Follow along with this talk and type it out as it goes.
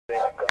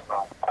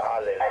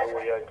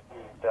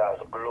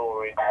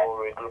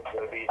glory, glory,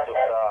 glory be to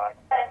God.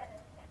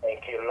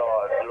 Thank you,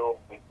 Lord.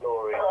 Glory,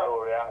 glory,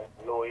 glory.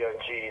 Hallelujah,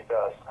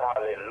 Jesus.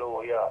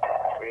 Hallelujah.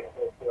 We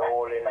bless your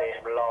holy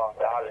name, Lord.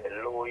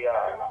 Hallelujah.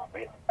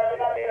 We bless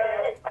your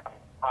name.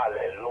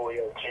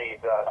 Hallelujah,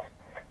 Jesus.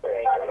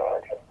 Thank you,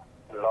 Lord.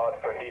 Lord,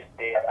 for this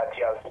day that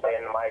you have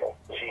sent, my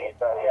Jesus.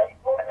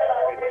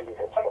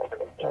 Hallelujah,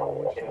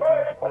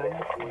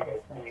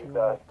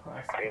 Jesus.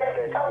 We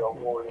bless your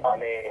holy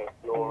name.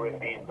 Glory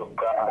be to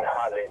God.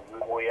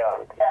 Hallelujah.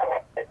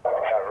 Let the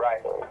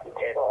right hand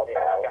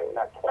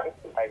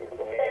in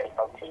the name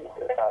of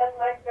Jesus.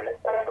 Bless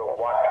the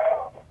one.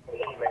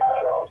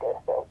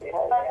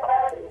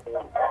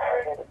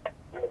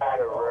 Let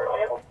your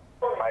word,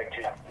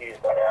 mighty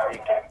Jesus. We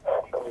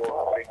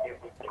give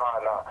you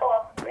honor.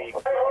 We give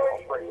you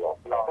praise,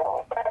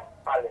 Lord.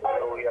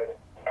 Hallelujah.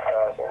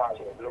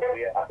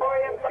 Hallelujah.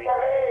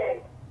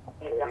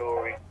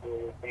 Glory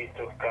be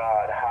to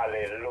God.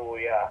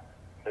 Hallelujah.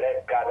 Let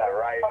God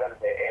arise and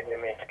the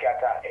enemy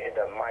scatter in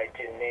the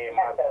mighty name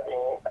of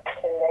Jesus.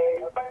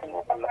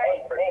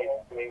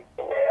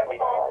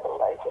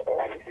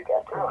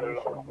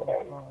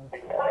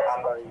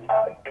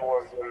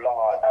 Adore you,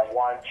 Lord. I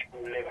want you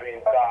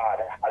living God.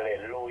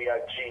 Hallelujah,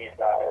 Jesus.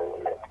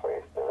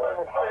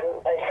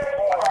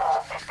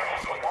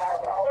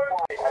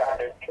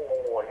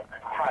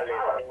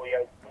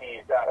 Hallelujah,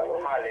 Jesus.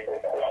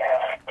 Hallelujah.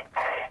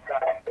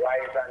 God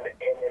rise and the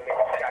enemy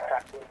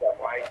scatter in the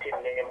mighty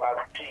name of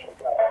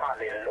Jesus.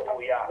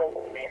 Hallelujah.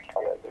 We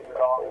thank you,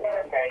 Lord. We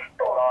thank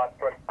you, Lord,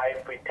 for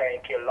life. We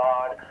thank you,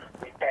 Lord.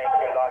 We thank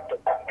you, Lord, to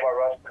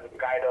cover us and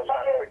guide us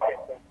and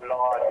protect us,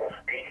 Lord.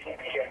 We give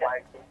you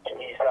mighty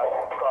Jesus.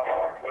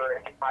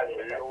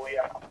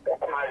 Hallelujah.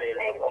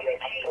 Hallelujah,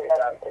 Jesus.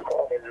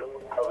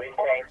 Hallelujah. We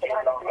thank you,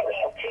 Lord.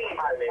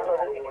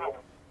 Hallelujah.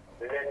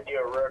 Let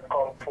your word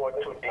come forth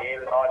today,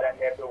 Lord, and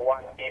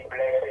everyone be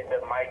blessed in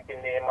the mighty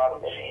name of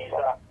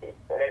Jesus.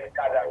 Let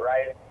God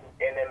arise,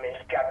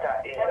 enemies scatter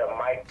in the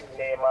mighty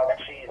name of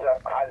Jesus.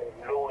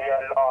 Hallelujah,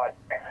 Lord.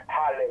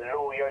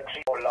 Hallelujah,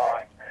 Jesus,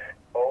 Lord.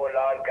 Oh,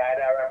 Lord,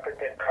 guide her and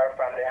protect her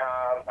from the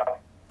harm of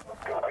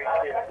the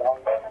wicked,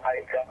 Lord.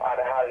 My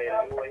God,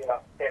 hallelujah.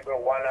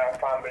 Everyone, our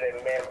family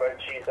member,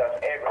 Jesus,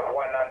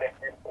 everyone on the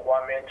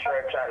woman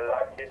church and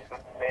Lord, this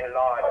morning,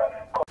 Lord,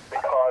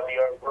 because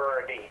you're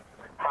worthy.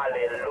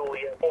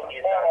 Hallelujah,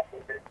 Jesus.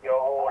 This is your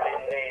holy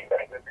name.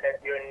 We bless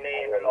your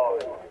name,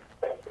 Lord.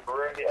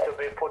 Worthy to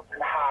be put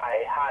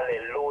high.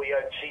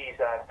 Hallelujah,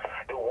 Jesus.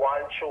 The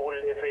one true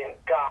living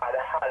God.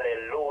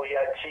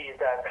 Hallelujah,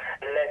 Jesus.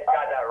 Let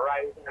God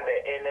arise and the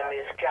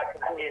enemies scatter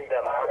in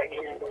the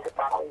mighty name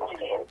of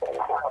Jesus.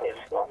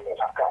 Hallelujah.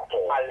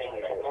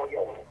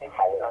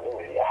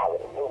 Hallelujah.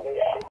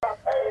 Hallelujah.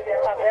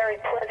 A very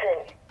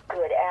pleasant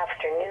good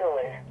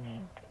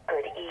afternoon,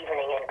 good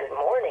evening, and good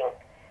morning,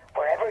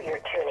 wherever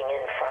you're tuning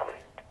in from.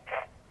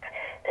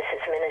 This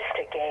is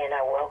Minister Gay, and I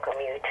welcome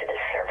you to the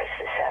service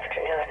this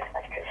afternoon.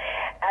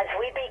 As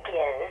we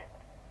begin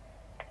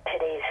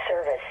today's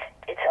service,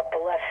 it's a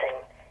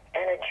blessing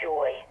and a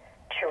joy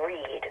to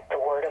read the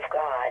Word of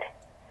God,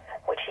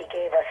 which He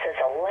gave us as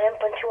a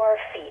lamp unto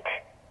our feet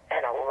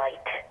and a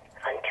light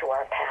unto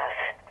our path.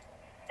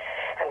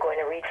 I'm going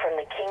to read from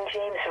the King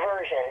James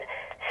Version,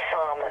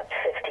 Psalm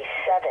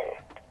 57.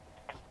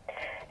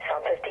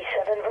 Psalm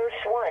 57,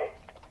 verse 1.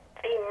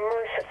 Be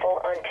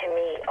merciful unto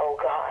me, O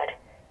God.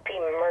 Be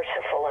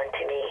merciful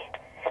unto me.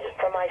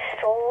 For my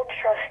soul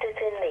trusteth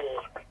in thee.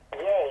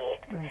 Yea,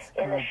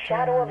 in the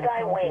shadow of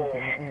thy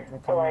wings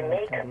will I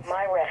make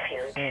my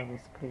refuge,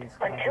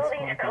 until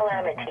these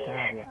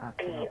calamities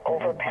be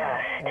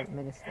overpassed.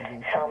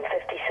 Psalm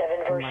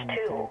 57, verse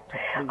 2.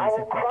 I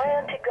will cry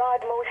unto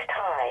God Most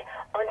High,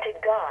 unto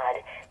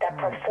God that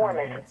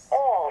performeth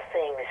all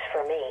things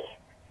for me.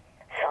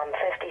 Psalm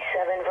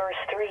 57,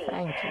 verse 3.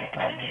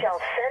 He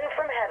shall send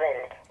from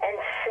heaven and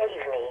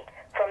save me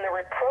from the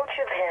reproach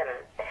of him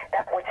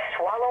that would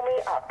swallow me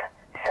up.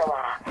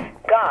 Selah.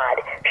 God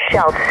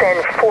shall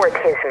send forth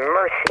his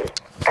mercy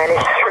and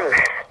his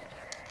truth.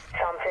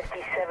 Psalm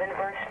 57,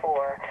 verse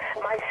 4.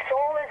 My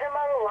soul is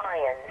among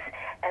lions,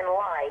 and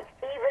lie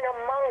even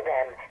among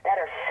them that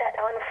are set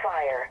on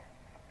fire,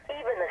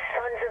 even the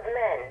sons of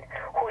men,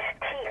 whose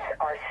teeth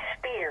are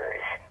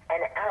spears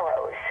and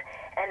arrows,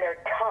 and their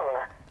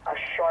tongue a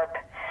sharp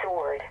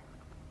sword.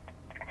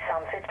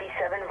 Psalm 57,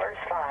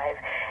 verse 5.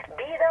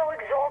 Be thou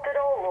exalted,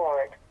 O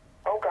Lord,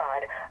 O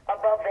God,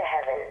 above the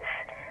heavens.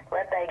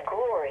 Let thy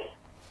glory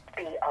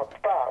be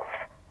above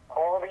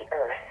all the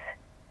earth.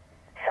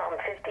 Psalm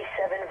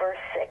 57, verse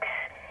 6.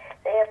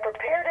 They have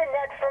prepared a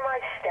net for my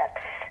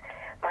steps.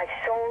 My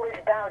soul is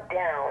bowed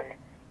down.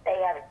 They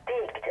have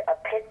digged a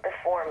pit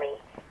before me,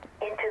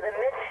 into the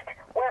midst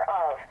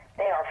whereof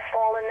they are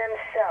fallen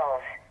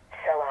themselves.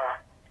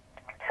 Selah.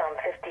 Psalm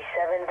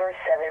 57, verse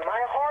 7.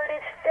 My heart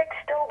is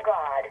fixed, O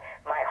God.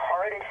 My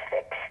heart is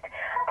fixed.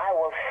 I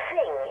will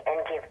sing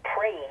and give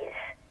praise.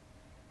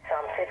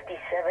 Psalm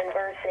 57,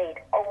 verse 8.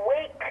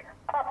 Awake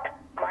up,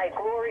 my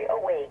glory,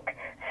 awake.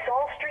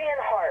 Psaltery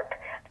and harp,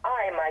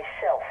 I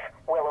myself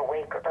will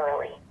awake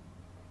early.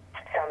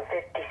 Psalm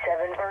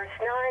 57 verse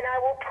 9, I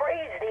will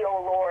praise thee,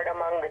 O Lord,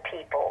 among the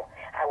people.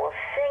 I will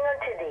sing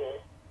unto thee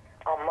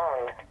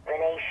among the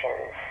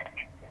nations.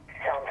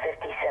 Psalm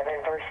 57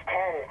 verse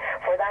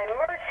 10, for thy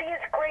mercy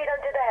is great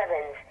unto the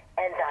heavens,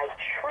 and thy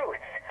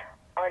truth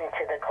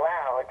unto the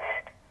clouds.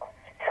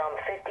 Psalm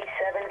 57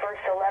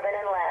 verse 11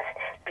 and last,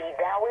 be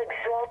thou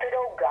exalted,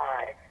 O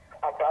God,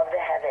 above the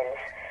heavens.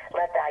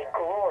 Let thy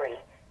glory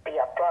be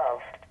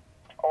above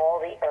all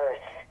the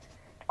earth.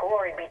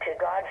 Glory be to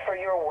God for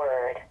your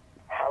word.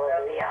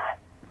 Hallelujah.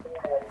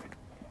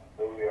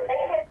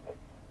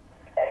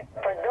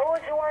 For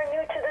those who are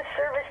new to the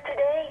service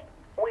today,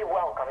 we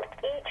welcome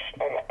each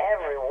and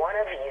every one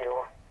of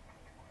you.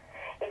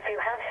 If you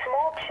have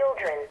small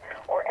children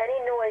or any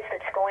noise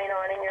that's going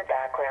on in your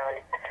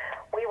background,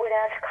 we would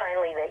ask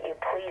kindly that you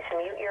please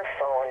mute your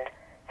phone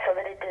so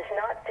that it does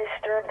not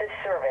disturb the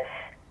service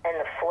and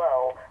the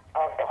flow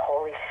of the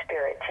Holy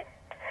Spirit.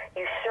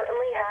 You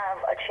certainly have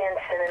a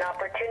chance and an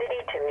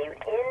opportunity to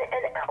mute in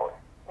and out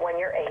when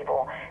you're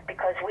able,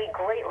 because we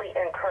greatly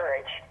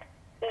encourage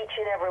each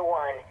and every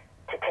one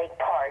to take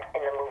part in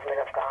the movement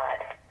of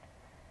God.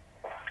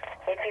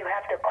 If you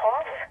have to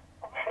cough,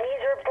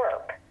 sneeze, or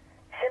burp,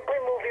 simply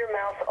move your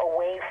mouth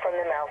away from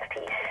the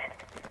mouthpiece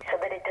so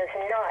that it does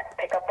not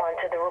pick up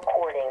onto the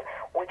recording,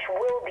 which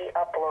will be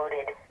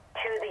uploaded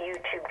to the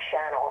YouTube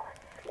channel.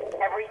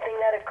 Everything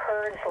that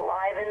occurs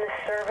live in the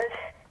service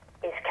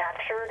is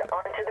captured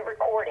onto the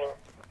recording,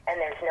 and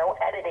there's no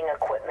editing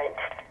equipment.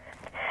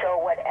 So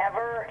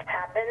whatever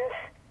happens,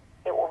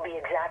 it will be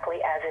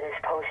exactly as it is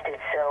posted.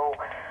 So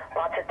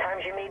lots of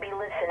times you may be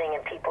listening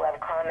and people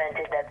have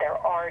commented that there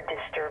are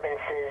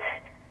disturbances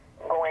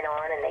going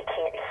on and they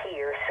can't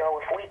hear. So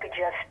if we could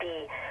just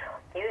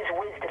use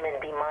wisdom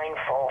and be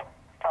mindful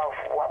of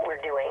what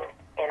we're doing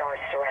in our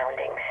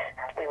surroundings,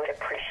 we would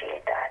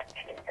appreciate that.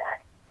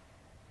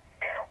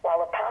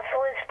 While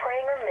Apostle is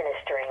praying or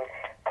ministering,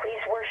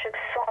 please worship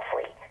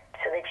softly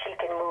so that she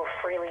can move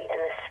freely in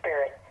the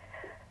Spirit.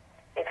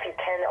 If you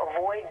can,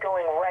 avoid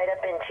going right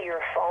up into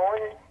your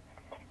phone,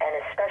 and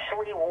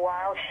especially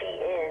while she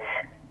is,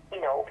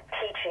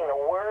 teaching the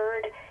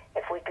Word,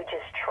 if we could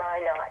just try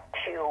not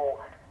to,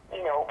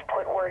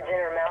 put words in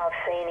her mouth,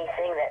 say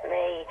anything that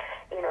may,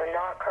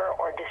 knock her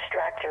or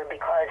distract her,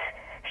 because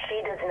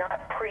she does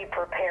not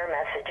pre-prepare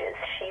messages.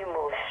 She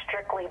moves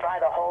strictly by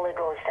the Holy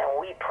Ghost, and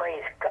we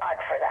praise God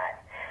for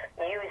that,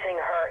 using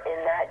her in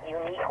that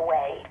unique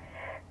way.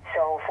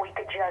 So if we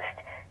could just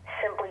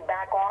simply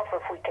back off,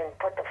 if we can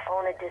put the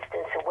phone a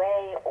distance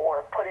away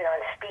or put it on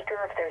speaker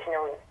if there's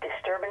no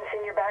disturbance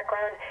in your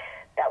background,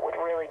 that would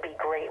really be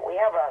great. We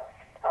have a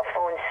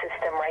phone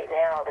system right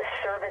now. The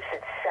service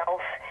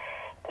itself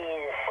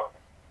is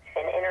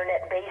an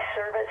internet-based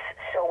service,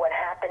 so what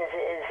happens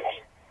is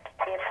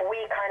if we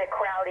kind of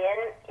crowd in,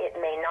 it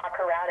may knock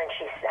her out and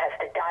she has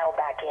to dial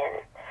back in.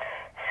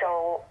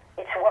 So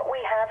it's what we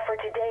have for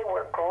today.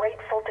 We're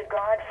grateful to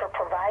God for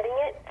providing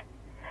it,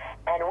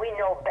 and we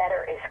know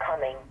better is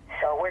coming.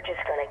 So we're just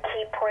going to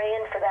keep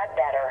praying for that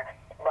better.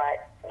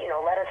 But,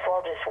 let us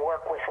all just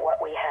work with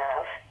what we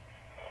have.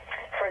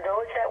 For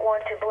those that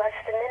want to bless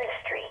the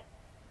ministry,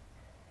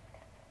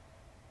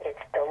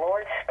 it's the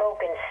Lord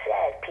spoke and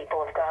said,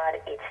 people of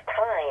God, it's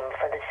time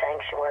for the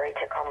sanctuary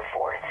to come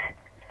forth.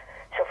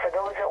 So for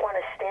those that want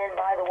to stand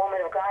by the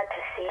woman of God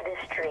to see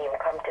this dream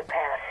come to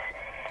pass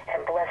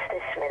and bless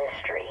this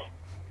ministry,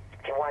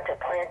 if you want to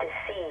plant a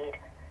seed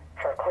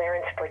for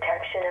clearance,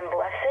 protection, and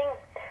blessing,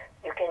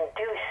 you can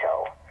do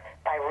so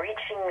by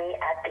reaching me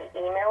at the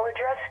email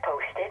address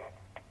posted.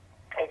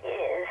 It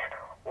is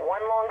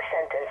one long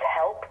sentence,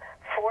 help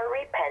for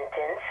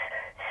repentance,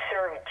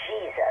 serve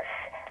Jesus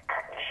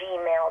at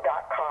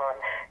gmail.com.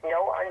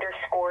 No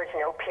underscores,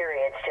 no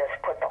periods,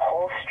 just put the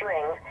whole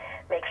string.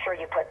 Make sure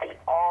you put the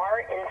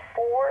R in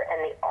for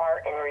and the R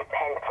in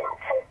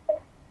repentance.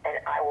 And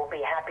I will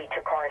be happy to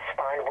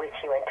correspond with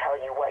you and tell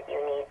you what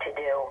you need to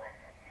do.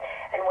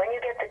 And when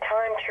you get the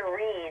time to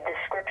read the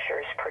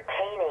scriptures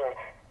pertaining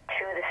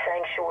to the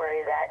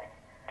sanctuary that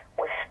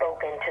was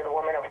spoken to the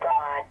woman of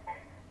God,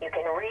 you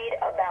can read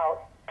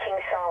about King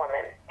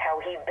Solomon, how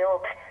he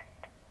built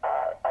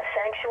a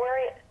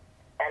sanctuary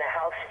and a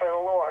house for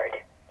the Lord.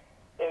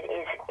 It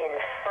is in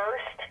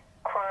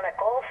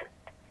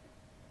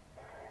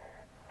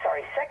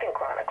Second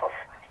Chronicles,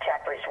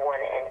 chapters 1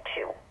 and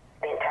 2,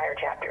 the entire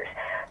chapters.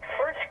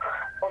 First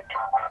Chronicles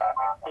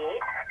 8,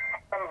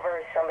 from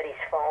verse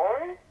somebody's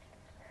phone.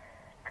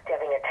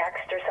 Having a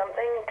text or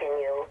something, can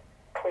you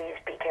please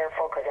be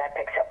careful, because that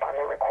picks up on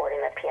the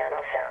recording, the piano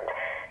sound.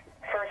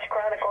 First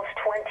Chronicles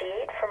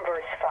 28 from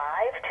verse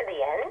 5 to the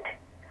end.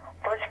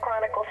 First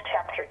Chronicles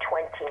chapter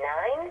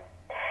 29.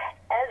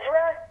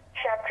 Ezra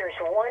chapters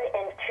 1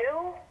 and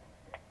 2.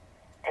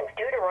 And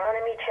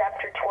Deuteronomy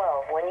chapter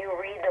 12. When you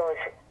read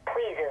those,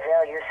 please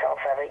avail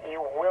yourself of it.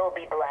 You will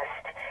be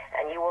blessed,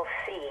 and you will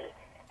see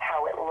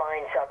how it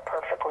lines up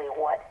perfectly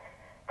what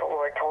the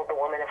Lord told the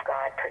woman of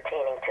God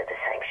pertaining to the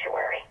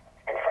sanctuary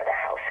and for the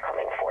house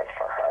coming forth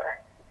for her.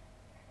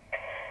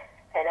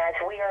 And as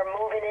we are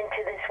moving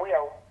into this, we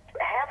are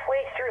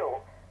halfway through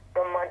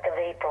the month of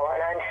April, and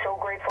I'm so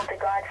grateful to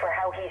God for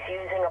how he's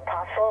using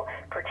Apostle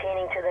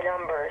pertaining to the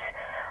numbers.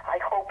 I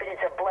hope it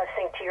is a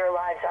blessing to your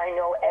lives. I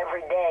know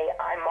every day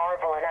I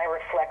marvel and I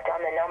reflect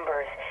on the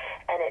numbers,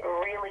 and it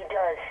really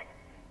does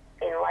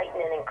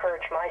enlighten and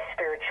encourage my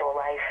spiritual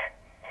life.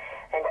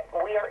 And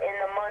we are in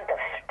the month of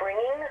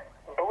springing,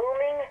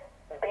 blooming,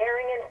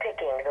 bearing, and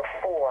picking, the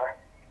 4,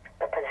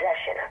 the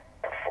possession,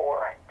 the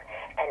 4,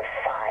 and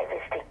 5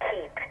 is to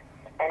keep.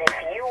 And if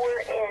you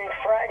were in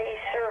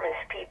Friday's service,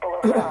 people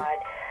of God,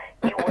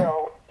 you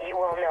will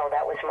know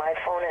that was my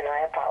phone, and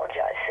I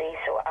apologize. See,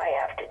 so I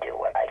have to do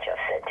what I just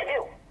said to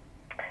do.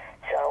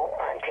 So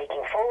I'm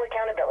taking full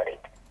accountability.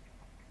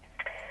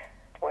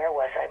 Where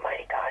was I,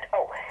 mighty God?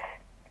 Oh,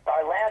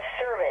 our last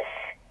service.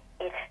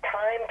 It's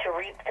time to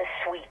reap the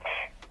sweet.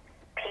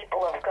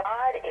 People of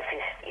God, if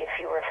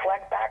you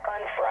reflect back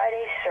on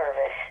Friday's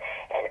service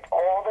and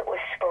all that was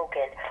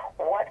spoken,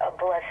 what a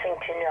blessing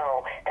to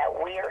know that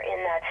we are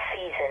in that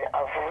season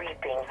of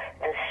reaping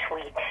the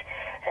sweet.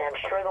 And I'm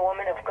sure the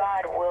woman of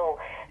God will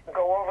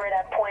go over it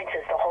at points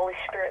as the Holy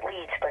Spirit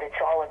leads, but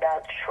it's all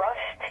about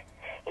trust.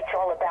 It's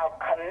all about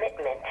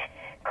commitment,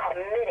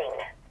 committing,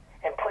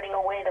 and putting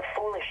away the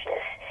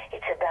foolishness.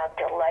 It's about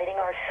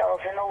delighting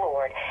ourselves in the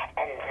Lord,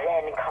 and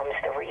then comes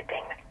the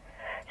reaping.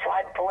 So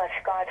I bless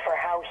God for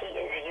how he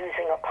is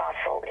using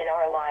Apostle in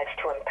our lives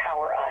to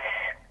empower us.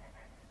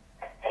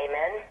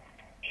 Amen?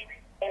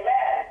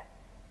 Amen.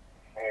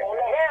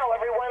 Now,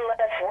 everyone, let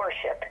us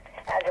worship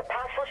as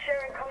Apostle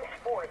Sharon comes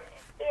forth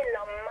in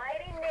the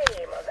mighty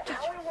name of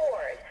our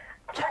Lord,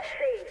 our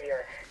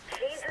Savior,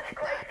 Jesus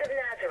Christ of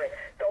Nazareth,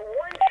 the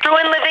one true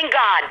and living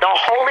God, the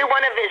Holy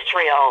One of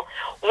Israel.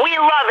 We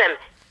love him.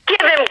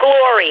 Give him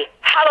glory.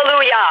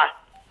 Hallelujah.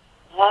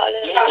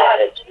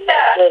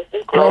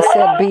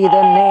 Blessed be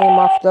the name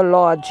of the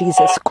Lord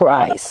Jesus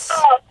Christ,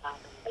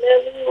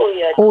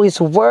 who is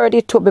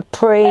worthy to be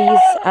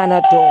praised and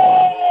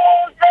adored.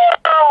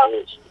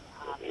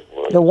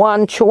 The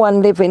one true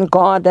and living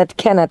God that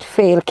cannot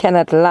fail,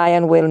 cannot lie,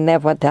 and will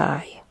never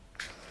die.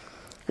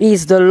 He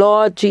is the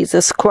Lord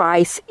Jesus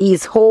Christ. He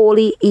is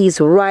holy, he is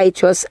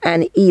righteous,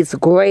 and he is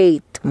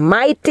great,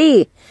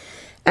 mighty,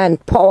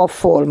 and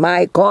powerful.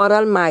 My God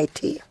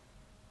Almighty.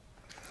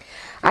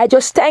 I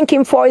just thank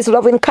him for his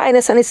loving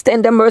kindness and his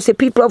tender mercy.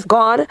 People of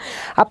God,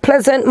 a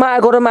pleasant, my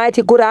God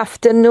Almighty, good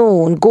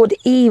afternoon, good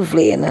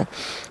evening,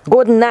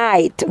 good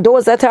night.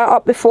 Those that are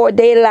up before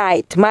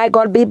daylight, my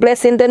God, be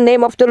blessed in the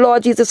name of the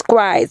Lord Jesus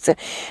Christ.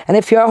 And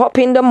if you're up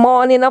in the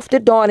morning of the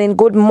dawning,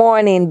 good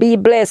morning. Be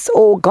blessed,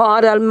 O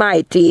God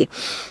Almighty.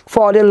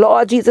 For the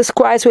Lord Jesus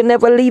Christ will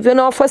never leave you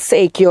nor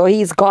forsake you.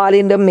 He's God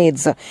in the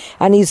midst,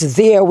 and he's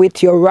there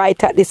with you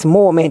right at this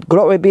moment.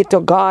 Glory be to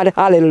God.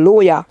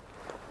 Hallelujah.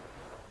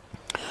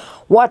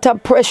 What a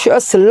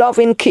precious,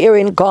 loving,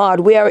 caring God.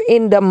 We are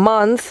in the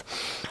month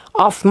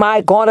of my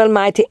God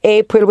Almighty,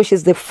 April, which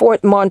is the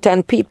 4th month,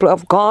 and people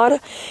of God,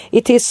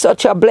 it is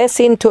such a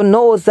blessing to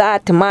know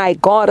that, my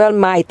God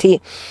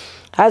Almighty,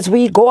 as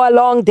we go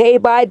along day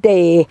by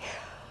day,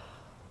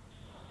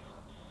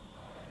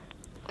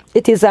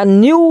 it is a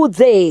new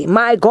day,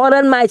 my God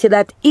Almighty,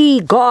 that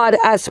he, God,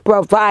 has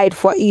provided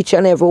for each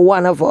and every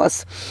one of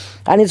us.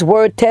 And his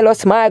word tell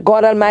us, my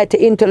God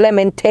Almighty, into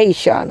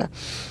Lamentation,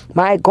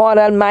 my God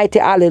Almighty,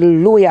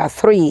 hallelujah,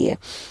 3.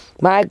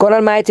 My God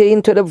Almighty,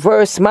 into the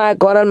verse, my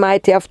God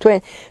Almighty, of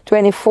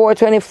 24,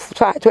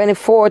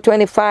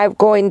 25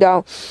 going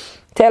down.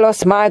 Tell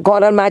us, my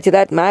God Almighty,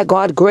 that, my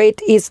God,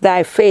 great is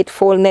thy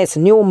faithfulness.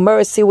 New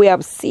mercy we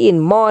have seen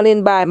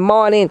morning by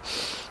morning.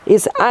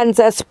 His hands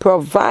has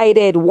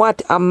provided.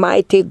 What a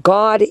mighty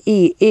God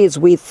he is.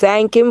 We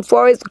thank him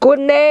for his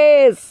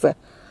goodness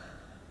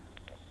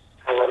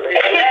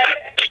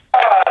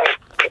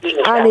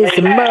and his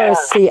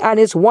mercy and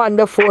his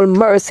wonderful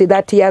mercy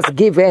that he has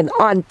given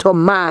unto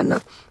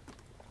man.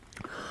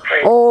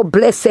 Oh,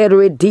 blessed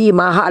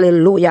Redeemer,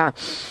 hallelujah.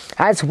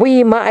 As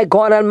we, my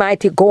God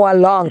Almighty, go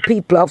along,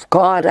 people of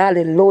God,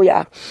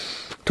 hallelujah,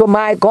 to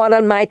my God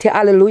Almighty,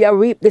 hallelujah,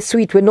 reap the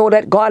sweet. We know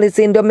that God is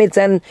in the midst,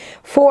 and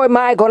for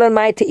my God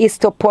Almighty is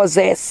to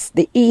possess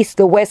the east,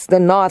 the west, the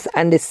north,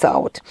 and the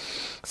south.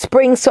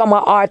 Spring,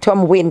 summer,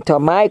 autumn, winter,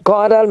 my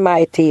God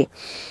Almighty.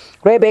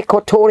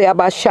 Rebekotoria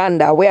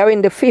Bashanda, we are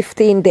in the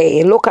 15th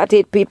day. Look at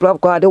it, people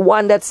of God, the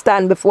one that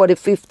stand before the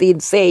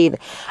 15th saying,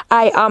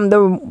 I am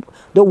the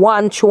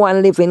one true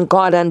and living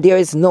God, and there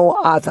is no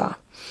other.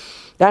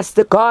 That's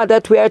the God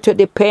that we are to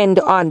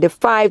depend on. The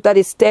 5 that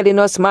is telling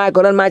us, my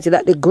God Almighty,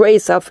 that the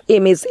grace of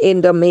him is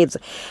in the midst.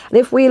 And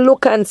if we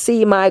look and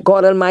see, my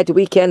God Almighty,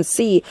 we can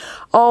see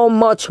how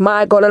much,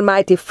 my God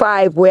Almighty,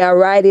 5 we are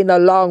riding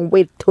along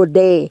with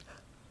today.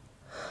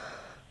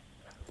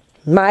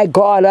 My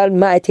God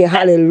Almighty,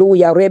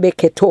 hallelujah,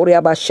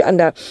 Rebeketoria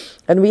Bashanda.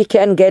 And we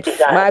can get,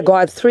 my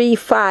God,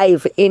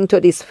 3-5 into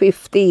this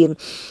 15.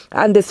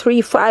 And the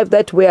 3-5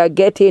 that we are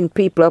getting,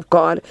 people of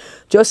God,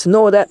 just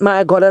know that,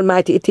 my God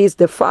Almighty, it is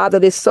the Father,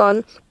 the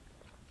Son,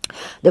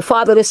 the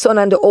Father, the Son,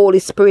 and the Holy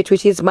Spirit,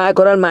 which is, my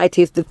God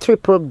Almighty, is the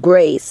triple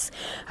grace.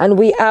 And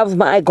we have,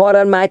 my God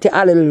Almighty,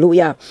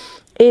 hallelujah,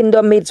 In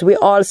the midst, we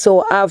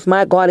also have,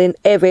 my God, in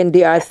heaven,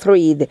 there are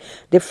three,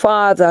 the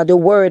Father, the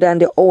Word,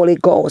 and the Holy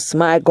Ghost,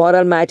 my God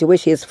Almighty,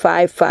 which is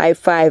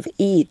 555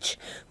 each.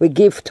 We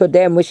give to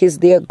them, which is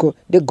the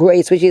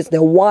grace, which is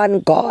the one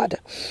God.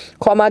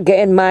 Come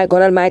again, my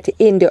God Almighty,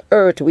 in the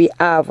earth we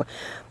have,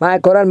 my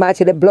God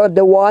Almighty, the blood,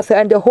 the water,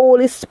 and the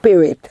Holy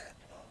Spirit,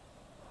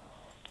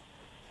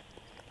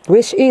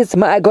 which is,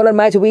 my God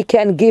Almighty, we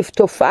can give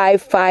to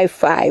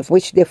 555,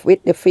 which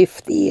with the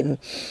 15.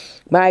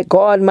 My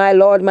God, my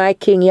Lord, my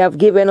King, you have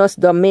given us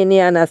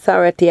dominion,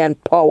 authority, and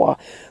power,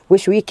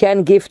 which we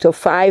can give to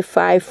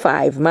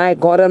 555, my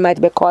God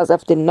Almighty, because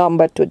of the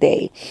number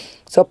today.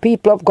 So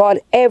people of God,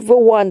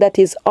 everyone that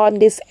is on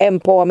this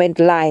empowerment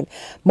line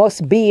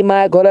must be,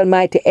 my God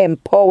Almighty,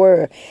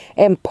 empowered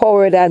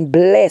and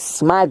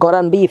blessed, my God,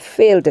 and be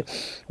filled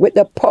with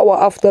the power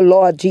of the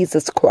Lord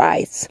Jesus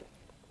Christ.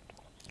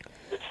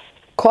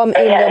 Come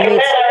in the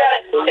midst.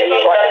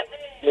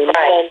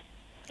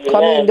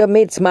 Come in the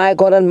midst, my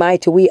God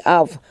Almighty. We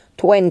have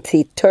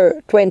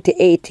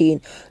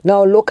 2018.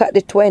 Now look at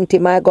the 20,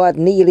 my God,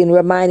 kneeling,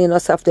 reminding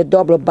us of the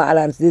double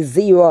balance, the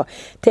 0,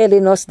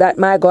 telling us that,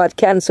 my God,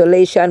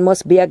 cancellation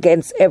must be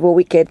against every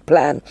wicked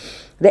plan.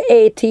 The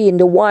 18,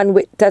 the one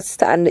with that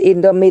stand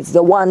in the midst,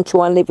 the one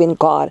true and living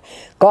God.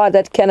 God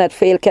that cannot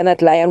fail,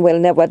 cannot lie, and will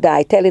never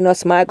die. Telling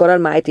us, my God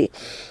Almighty,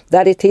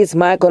 that it is,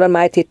 my God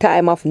Almighty,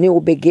 time of new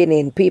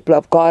beginning, people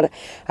of God.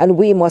 And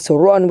we must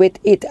run with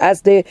it.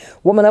 As the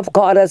woman of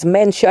God has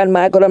mentioned,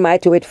 my God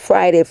Almighty, with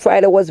Friday.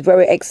 Friday was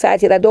very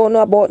excited. I don't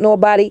know about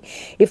nobody.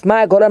 If,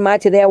 my God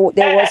Almighty, there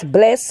was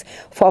blessed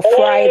for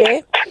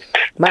Friday.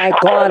 My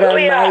God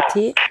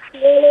Almighty.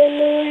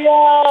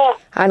 Hallelujah.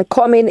 And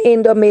coming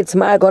in the midst,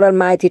 my God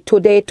Almighty,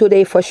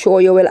 today for sure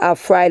you will have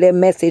Friday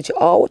message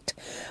out.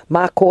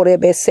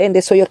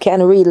 So you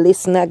can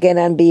re-listen again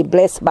and be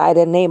blessed by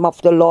the name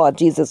of the Lord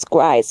Jesus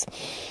Christ.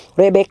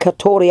 Rebecca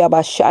Toria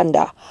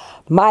Bashanda,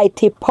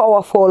 mighty,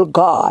 powerful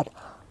God.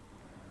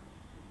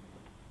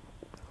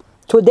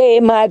 Today,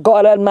 my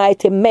God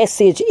Almighty,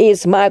 message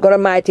is, my God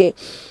Almighty,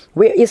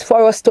 is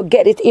for us to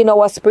get it in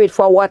our spirit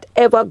for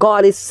whatever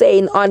God is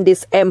saying on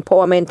this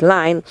empowerment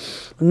line.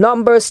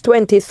 Numbers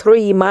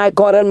 23, my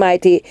God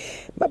Almighty,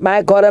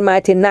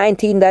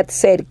 19, that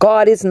said,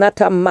 God is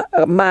not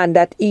a man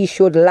that he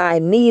should lie,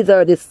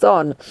 neither the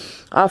Son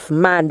of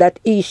Man that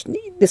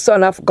the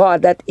Son of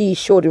God that he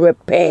should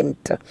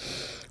repent.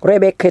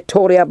 Rebecca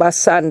Toria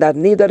Basanda,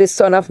 neither the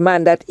Son of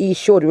Man that he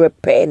should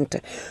repent.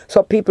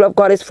 So people of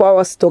God, is for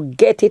us to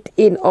get it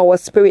in our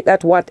spirit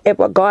that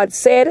whatever God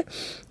said,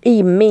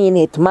 he mean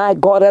it, my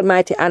God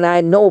Almighty. And I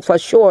know for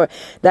sure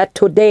that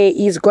today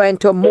he's going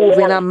to move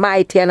in a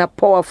mighty and a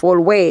powerful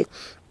way.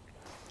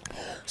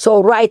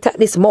 So right at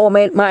this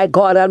moment, my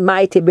God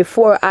Almighty,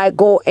 before I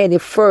go any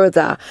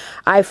further,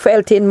 I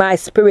felt in my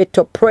spirit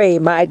to pray,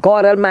 my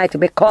God Almighty,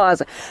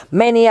 because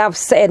many have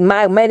said,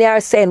 many are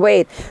saying,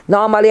 wait,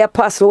 normally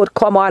Apostle would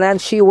come on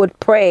and she would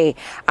pray.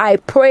 I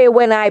pray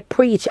when I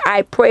preach.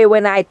 I pray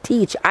when I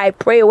teach. I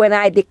pray when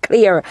I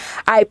declare.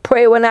 I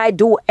pray when I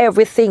do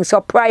everything.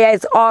 So prayer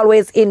is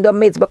always in the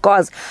midst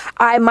because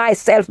I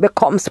myself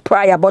becomes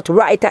prayer. But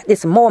right at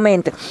this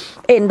moment,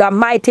 in the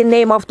mighty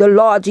name of the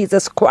Lord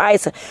Jesus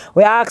Christ,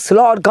 we ask,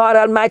 Lord God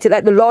Almighty,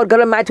 that the Lord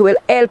God Almighty will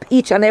help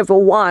each and every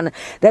one.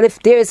 That if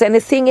there is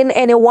anything in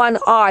any one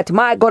heart,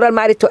 my God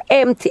Almighty, to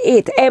empty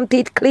it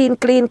clean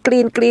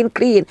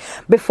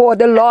before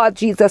the Lord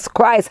Jesus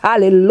Christ.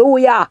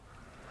 Hallelujah.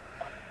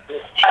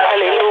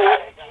 Hallelujah.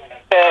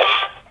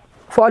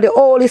 For the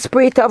Holy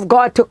Spirit of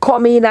God to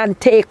come in and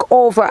take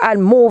over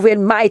and move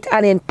in might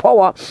and in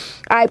power.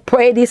 I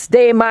pray this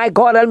day, my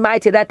God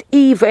Almighty, that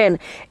even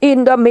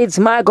in the midst,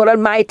 my God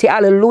Almighty,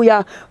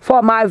 hallelujah,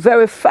 for my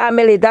very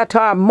family that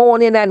are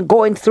mourning and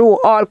going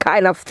through all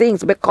kind of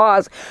things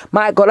because,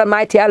 my God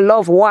Almighty, a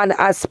loved one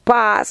has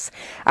passed.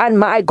 And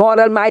my God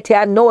Almighty,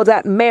 I know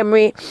that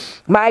memory,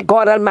 my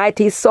God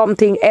Almighty, is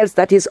something else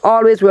that is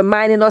always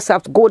reminding us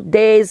of good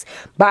days,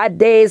 bad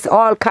days,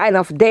 all kind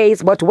of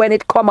days. But when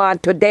it come on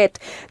to death,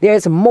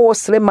 there's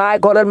mostly, my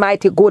God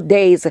Almighty, good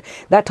days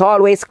that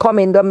always come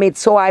in the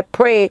midst. So I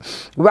pray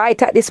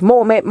right at this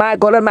moment, my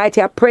God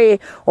Almighty, I pray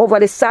over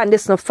the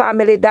Sanderson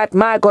family that,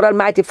 my God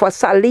Almighty, for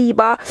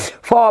Saliba,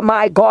 for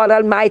my God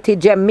Almighty,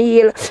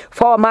 Jamil,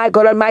 for my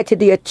God Almighty,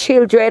 their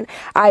children.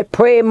 I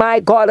pray,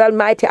 my God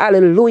Almighty,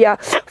 hallelujah,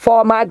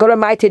 for my God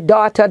Almighty,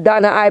 daughter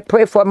Donna. I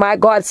pray for my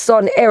God,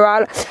 son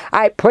Errol.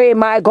 I pray,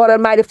 my God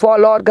Almighty, for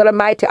Lord God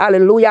Almighty,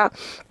 hallelujah,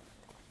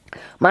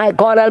 my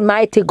God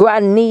Almighty,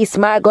 grandniece,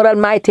 my God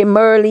Almighty,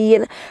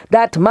 Merlene,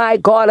 that my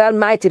God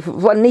Almighty,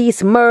 for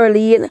niece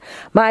Merlene,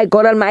 my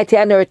God Almighty,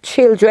 and her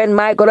children,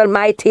 my God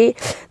Almighty,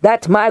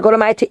 that, my God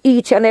Almighty,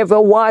 each and every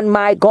one,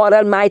 my God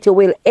Almighty,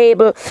 will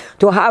able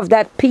to have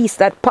that peace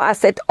that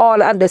passeth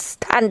all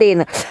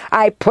understanding.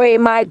 I pray,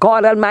 my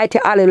God Almighty,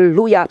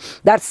 hallelujah,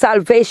 that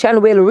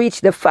salvation will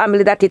reach the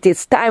family, that it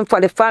is time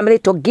for the family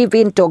to give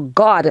in to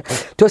God,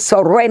 to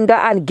surrender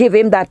and give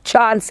him that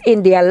chance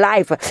in their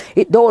life.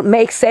 It don't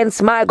make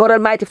sense, my God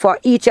Almighty, for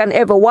each and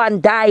every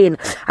one dying,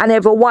 and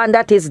every one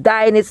that is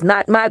dying is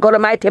not, my God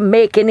Almighty,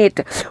 making it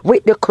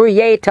with the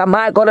Creator,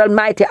 my God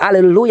Almighty,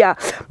 hallelujah,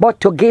 but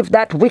to give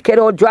that wicked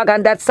old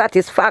dragon that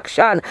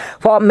satisfaction.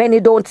 For many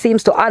don't seem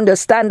to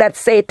understand that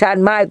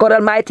Satan, my God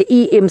Almighty,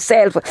 he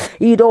himself,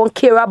 he don't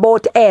care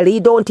about hell. He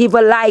don't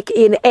even like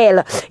in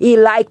hell. He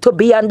like to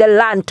be on the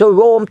land, to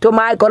roam, to,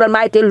 my God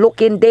Almighty,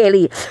 looking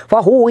daily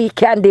for who he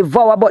can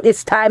devour. But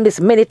this time, this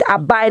minute, I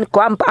bind,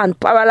 cramp, and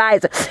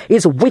paralyze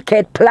his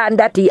wicked plan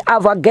that he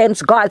have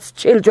against God's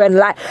children.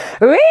 Like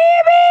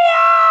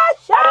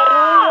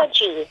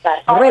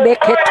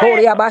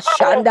Rebeketoria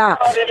Bashanda,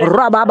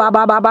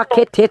 Rabababa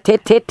Kete,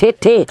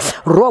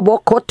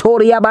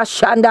 Robokotoria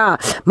Bashanda,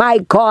 my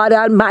God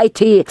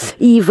Almighty,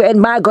 even,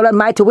 my God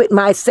Almighty, with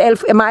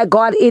myself, my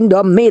God, in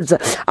the midst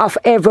of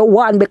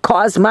everyone,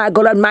 because, my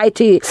God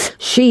Almighty,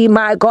 she,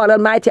 my God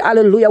Almighty,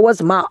 hallelujah,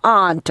 was my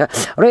aunt.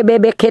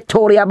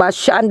 Rebeketoria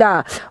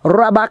Bashanda,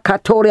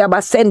 Rabakatoria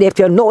Basende. If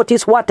you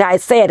notice what I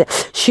said,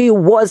 she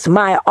was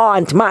my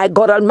aunt, my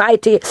God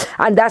Almighty,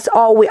 and that's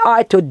all we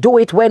are to do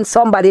it when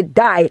somebody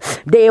die.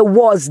 They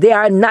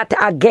are not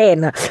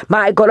again,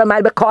 my God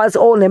Almighty, because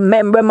only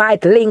memory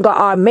might linger,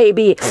 or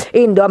maybe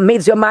in the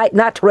midst you might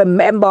not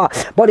remember,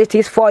 but it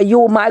is for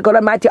you, my God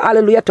Almighty,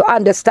 hallelujah, to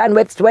understand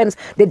when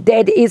the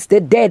dead is the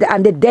dead,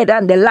 and the dead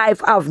and the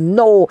life have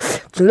no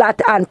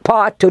lot and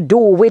part to do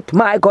with,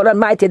 my God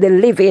Almighty, the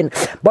living.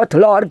 But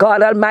Lord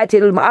God Almighty,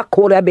 I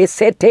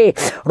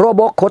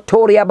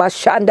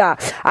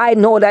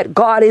know that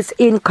God is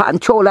in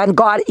control, and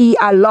God, he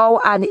allow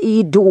and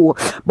he do.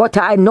 But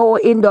I know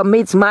in the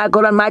midst, my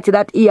God Almighty,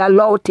 that he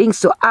allow things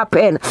to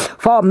happen.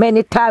 For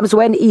many times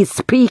when he's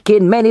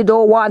speaking, many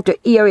don't want to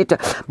hear it.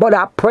 But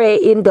I pray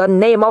in the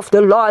name of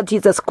the Lord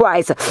Jesus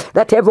Christ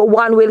that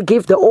everyone will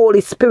give the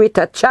Holy Spirit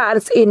a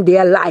chance in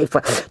their life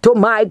to,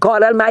 my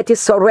God Almighty,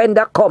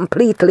 surrender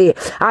completely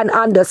and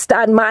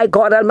understand, my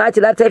God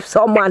Almighty, that if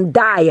someone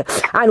died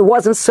and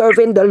wasn't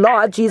serving the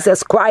Lord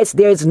Jesus Christ,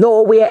 there is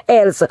nowhere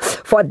else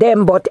for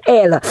them but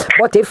hell.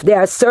 But if they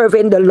are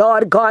serving the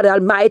Lord God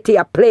Almighty,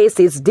 a place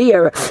is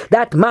there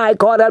that, my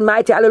God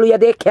Almighty, hallelujah,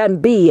 they can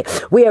be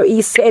where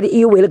he said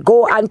he will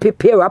go and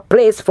prepare a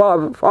place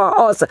for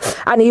us,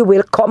 and he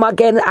will come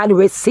again and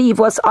receive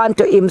us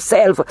unto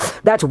himself,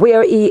 that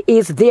where he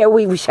is, there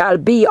we shall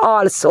be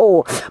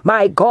also.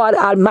 My God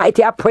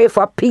Almighty, I pray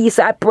for peace,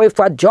 I pray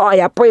for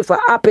joy, I pray for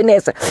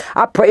happiness,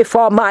 I pray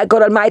for, my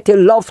God Almighty,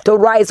 love to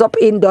rise up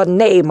in the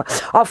name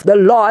of the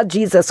Lord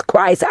Jesus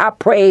Christ. I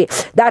pray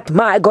that,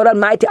 my God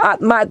Almighty,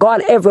 my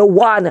God,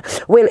 everyone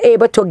will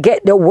able to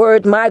get the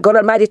word, my God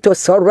Almighty, to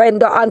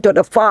surrender unto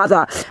the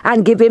Father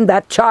and give him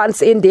that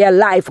chance in their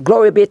life.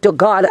 Glory be to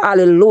God.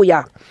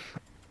 Hallelujah.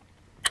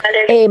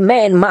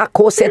 Amen. I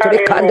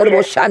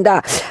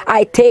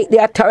take the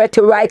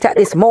authority right at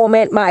this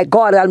moment, my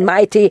God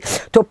Almighty,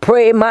 to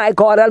pray, my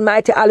God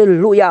Almighty,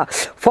 hallelujah,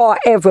 for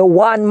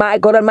everyone, my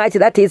God Almighty,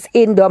 that is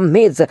in the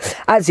midst,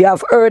 as you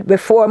have heard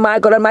before, my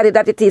God Almighty,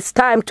 that it is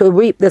time to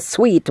reap the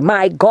sweet,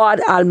 my God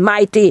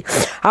Almighty.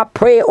 I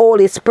pray,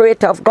 Holy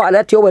Spirit of God,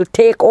 that you will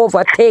take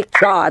over, take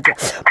charge,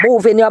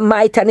 move in your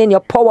might and in your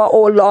power,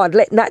 oh Lord.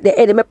 Let not the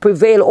enemy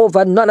prevail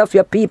over none of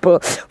your people.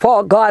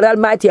 For God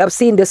Almighty, I've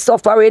seen the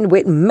suffering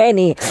with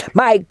many,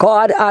 my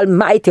God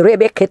Almighty.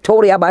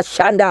 Rebeketoria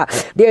Bashanda,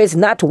 there is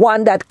not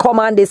one that come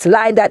on this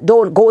line that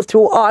don't go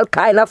through all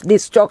kind of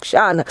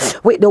destruction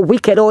with the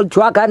wicked old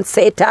dragon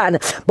Satan.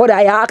 But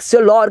I ask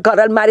you, Lord God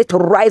Almighty, to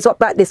rise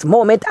up at this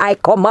moment. I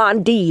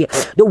command thee,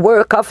 the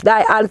work of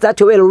thy hands, that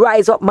you will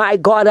rise up, my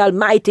God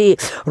Almighty.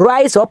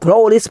 Rise up,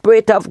 Holy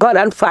Spirit of God,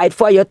 and fight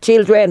for your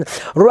children.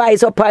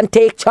 Rise up and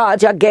take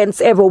charge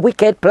against every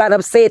wicked plan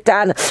of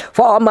Satan.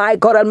 For, my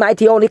God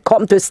Almighty, only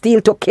come to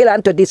steal, to kill,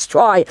 and to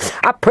destroy.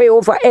 I pray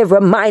over every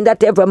mind,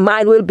 that every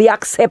mind will be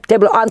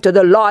acceptable unto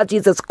the Lord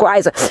Jesus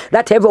Christ,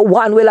 that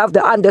everyone will have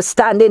the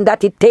understanding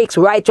that it takes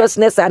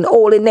righteousness and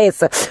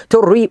holiness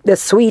to reap the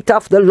sweet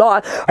of the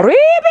Lord.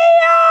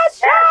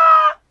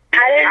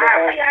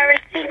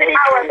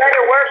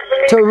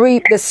 To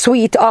reap the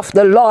sweet of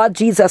the Lord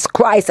Jesus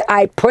Christ.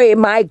 I pray,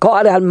 my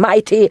God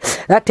Almighty,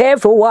 that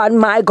everyone,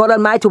 my God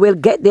Almighty, will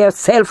get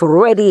themselves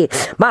ready,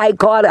 my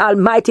God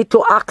Almighty,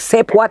 to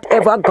accept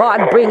whatever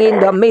God bring in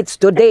the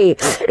midst today,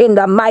 in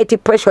the mighty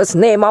precious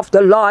name of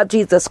the Lord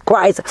Jesus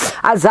Christ.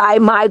 As I,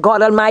 my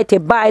God Almighty,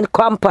 bind,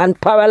 cramp, and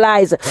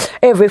paralyze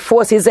every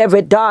forces,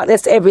 every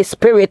darkness, every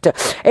spirit,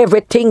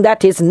 everything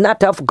that is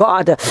not of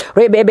God.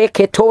 Rebebe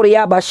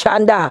Ketoria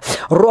Bashanda,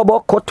 Robo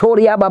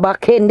Kotoria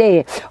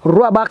Babakende,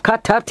 Rabaka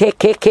kata te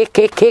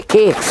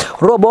ke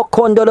robo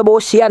kondo lobo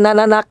shia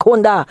nanana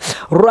konda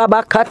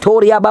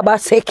rabakatoria baba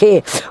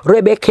seke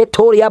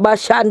rebeketoria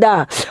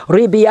bashanda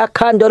ribia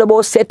kando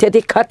lobo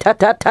seteti kata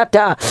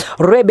tata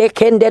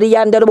rebekenderi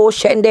yanda lobo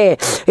shende.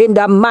 In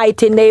the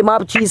mighty name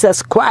of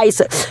Jesus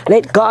Christ,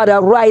 let God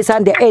arise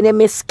and the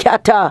enemy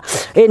scatter.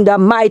 In the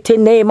mighty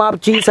name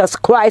of Jesus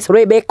Christ,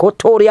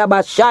 rebekotoria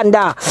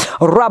bashanda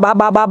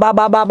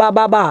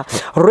rabababababababa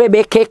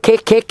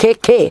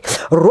rebekekekeke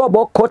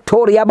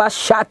robokotoria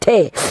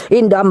bashate.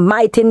 In the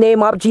mighty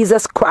name of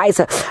Jesus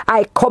Christ,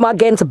 I come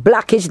against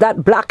blockage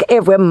that block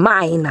every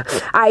mind.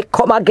 I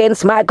come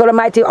against, my God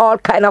Almighty, all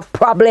kind of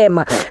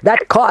problem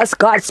that cause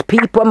God's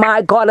people,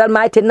 my God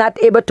Almighty,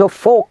 not able to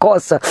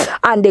focus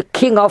on the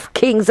King of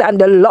Kings and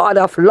the Lord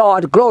of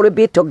Lords. Glory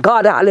be to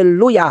God.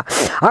 Hallelujah.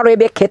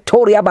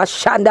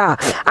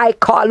 I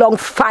call on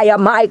fire,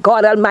 my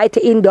God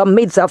Almighty, in the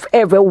midst of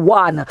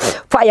everyone.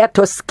 Fire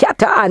to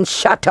scatter and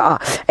shatter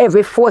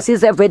every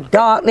forces, every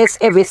darkness,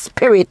 every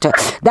spirit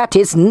that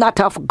is not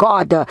of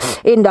God.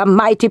 In the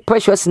mighty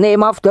precious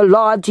name of the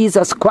Lord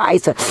Jesus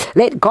Christ,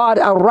 let God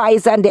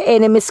arise and the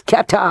enemy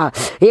scatter.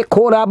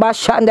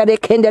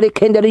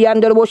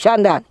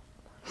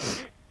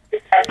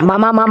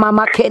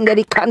 Mama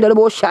kenderi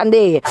kandabo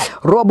shande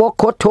robo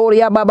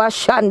kotoria baba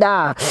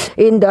shanda.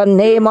 In the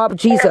name of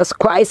Jesus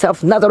Christ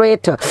of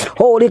Nazareth,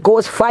 Holy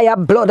Ghost fire,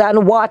 blood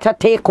and water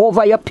take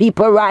over your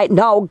people right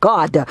now,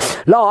 God.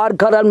 Lord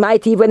God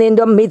Almighty, even in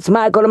the midst,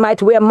 my God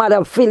Almighty, where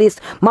Mama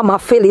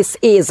Phyllis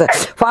is,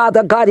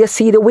 Father God, you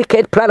see the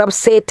wicked plan of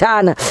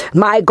Satan.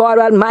 My God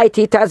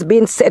Almighty, it has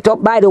been set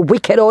up by the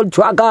wicked old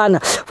dragon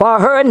for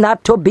her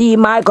not to be,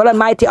 my God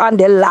Almighty, on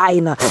the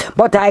line.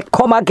 But I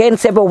come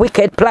against every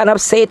wicked plan of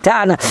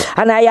Satan,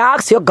 and I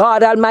ask you,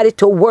 God Almighty,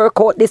 to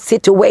work out this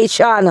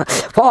situation.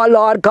 For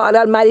Lord God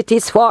Almighty, it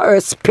is for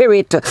her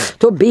spirit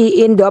to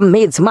be in the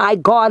midst, my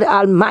God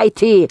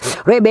Almighty,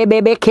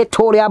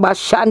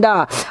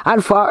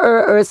 and for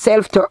her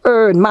herself to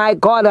earn, my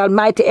God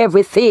Almighty,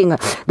 everything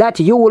that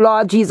you,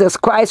 Lord Jesus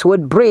Christ,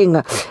 would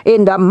bring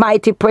in the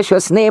mighty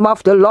precious name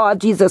of the Lord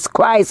Jesus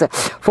Christ.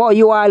 For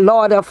you are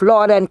Lord of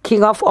Lords and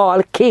King of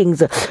all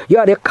kings. You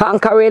are the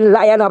conquering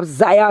Lion of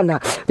Zion,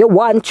 the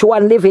one true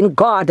and living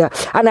God.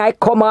 And I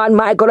command,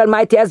 my God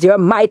Almighty, as your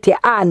mighty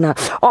hand,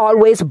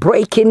 always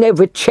breaking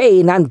every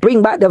chain and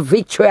bring back the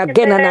victory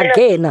again and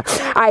again.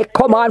 I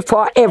command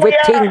for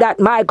everything that,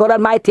 my God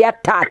Almighty,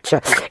 attach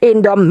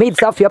in the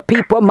midst of your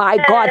people, my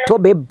God, to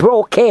be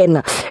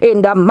broken.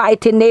 In the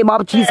mighty name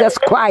of Jesus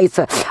Christ,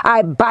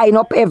 I bind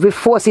up every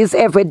forces,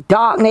 every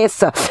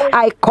darkness.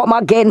 I come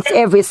against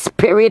every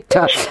spirit.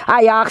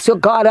 I ask you,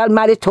 God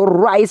Almighty, to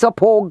rise up,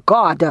 oh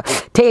God.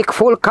 Take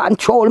full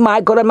control,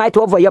 my God Almighty,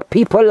 over your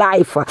people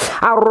life.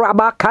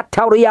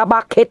 Arabakataria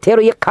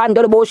baketeri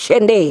kandorbo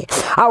shende.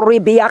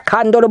 Aribia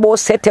kandorbo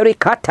seteri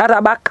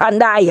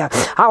katarabakandaya.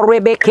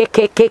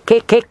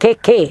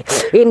 Arebekekekekekeke.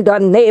 In the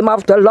name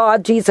of the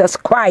Lord Jesus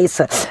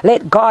Christ,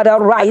 let God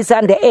arise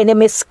and the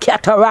enemy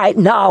scatter right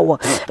now.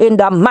 In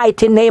the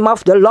mighty name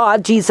of the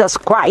Lord Jesus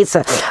Christ,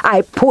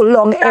 I pull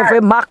on every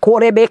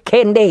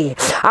makorebekende.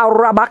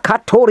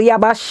 Arabakatoria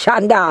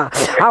bashanda.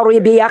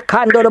 Aribia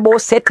kandorbo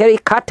seteri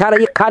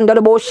katari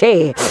kandorbo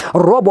she.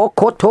 Robo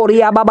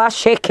kotoria baba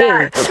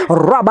sheke.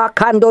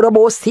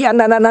 Rabakandorbo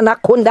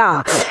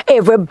sianananakunda.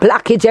 Every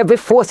blockage, every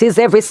forces,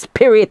 every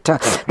spirit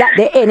that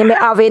the enemy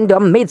have in the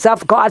midst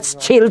of God's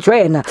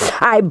children,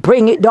 I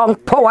bring it down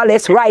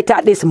powerless right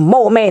at this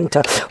moment.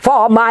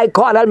 For my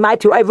God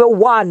Almighty, every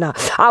one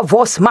of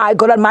us, my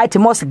God Almighty,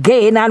 must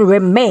gain and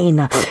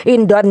remain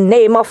in the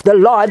name of the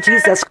Lord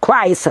Jesus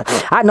Christ.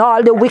 And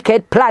all the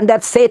wicked plan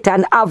that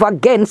Satan have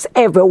against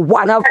every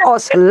one of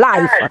us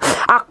life,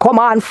 I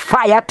command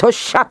fire to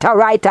shatter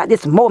right at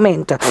this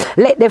moment.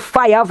 Let the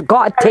fire of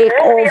God take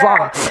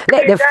over.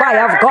 Let the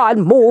fire of God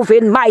move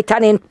in might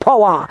and in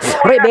power.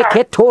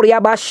 Rebeketoria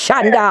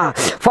bashanda.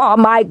 For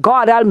my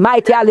God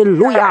Almighty,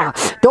 hallelujah,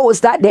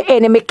 those that the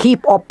enemy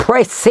keep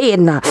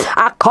oppressing,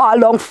 I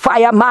call on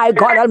fire, my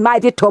God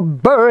Almighty, to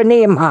burn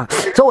him,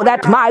 so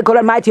that, my God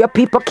Almighty, your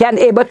people can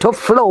able to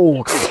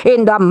flow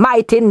in the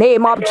mighty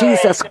name of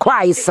Jesus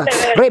Christ.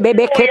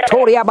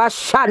 Rebeketoria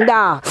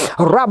bashanda.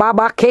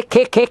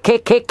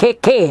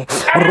 Rababakekekekekeke.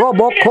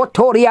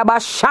 Robokotoria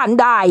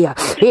bashandai.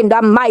 In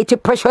the mighty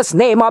precious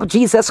name of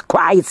Jesus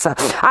Christ,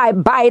 I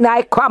bind,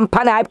 I cramp,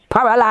 and I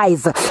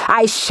paralyze.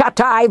 I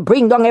shatter, I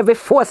bring down every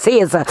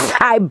forces.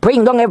 I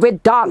bring down every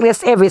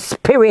darkness, every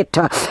spirit,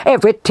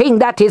 everything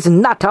that is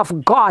not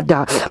of God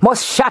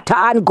must shatter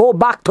and go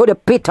back to the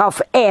pit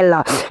of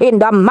hell. In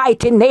the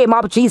mighty name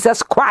of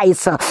Jesus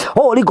Christ,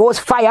 Holy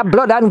Ghost fire,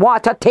 blood and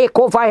water take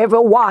over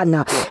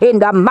everyone. In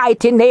the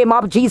mighty name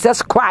of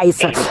Jesus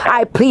Christ,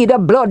 I plead the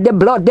blood, the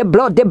blood, the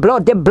blood, the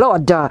blood, the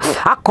blood.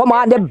 I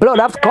command the blood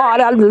of God,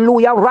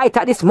 hallelujah, right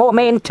at this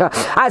moment,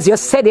 as you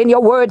said in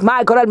your word,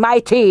 my God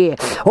Almighty.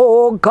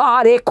 Oh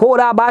God,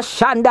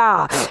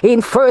 Ekorabashanda.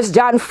 In 1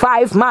 John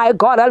 5, my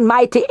God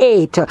Almighty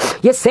 8,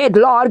 you said,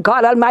 Lord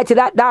God Almighty,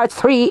 that there are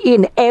 3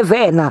 in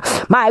heaven,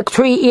 my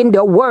 3 in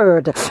the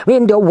world,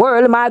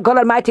 my God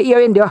Almighty, here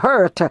in the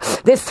earth.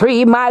 The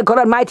 3, my God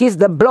Almighty, is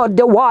the blood,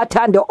 the water,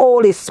 and the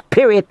Holy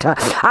Spirit.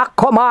 I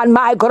command,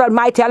 my God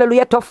Almighty,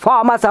 hallelujah, to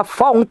form as a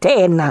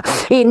fountain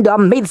in the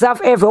midst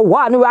of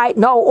everyone right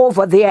now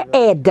over their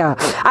head.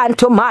 And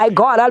to my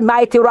God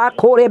Almighty,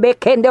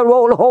 Rakorebekende,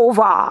 roll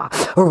over.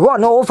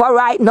 Run over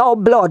right now,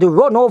 blood.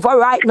 Run over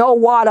right now,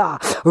 water.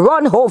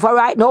 Run over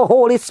right now,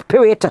 Holy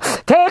Spirit.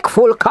 Take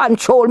full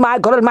control, my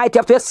God Almighty,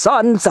 of your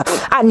sons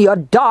and your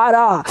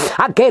daughter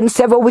against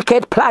every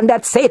wicked plan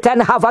that Satan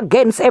have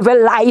against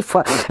every life.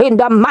 In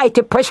the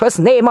mighty precious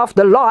name of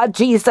the Lord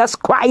Jesus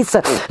Christ,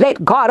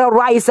 let God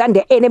arise and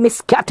the enemy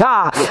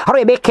scatter.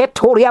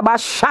 Rebeketoria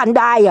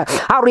Bashandai,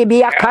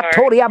 Aribia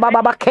Katoria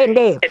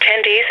Babakende.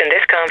 Attendees in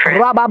this conference.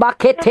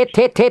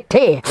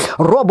 Rababakete,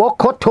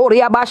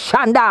 Robokotoria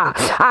Bashanda.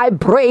 I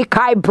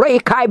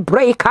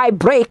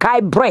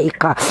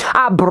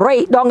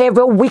break down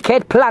every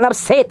wicked plan of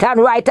Satan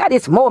right at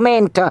this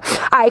moment.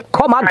 I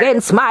come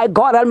against, my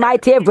God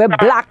Almighty, every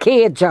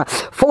blockage,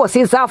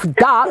 forces of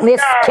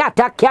darkness,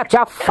 scatter, catch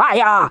a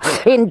fire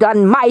in the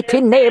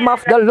mighty name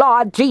of the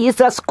Lord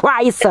Jesus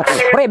Christ.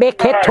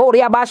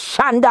 Rebeketoria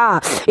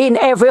Bashanda. In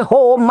every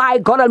home, my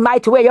God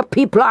Almighty, where your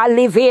people are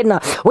living,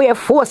 where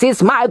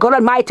forces, my God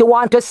Almighty,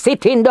 want to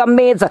sit in the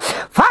midst.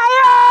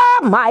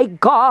 Fire, my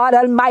God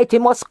Almighty,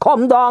 must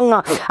come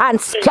down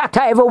and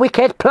scatter every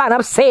wicked plan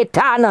of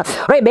Satan.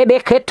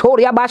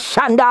 Rebeketoria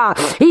Bashanda.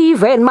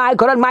 Even, my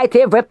God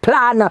Almighty, every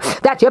plan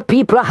that your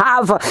people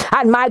have,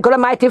 and my God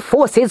Almighty,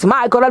 forces,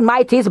 my God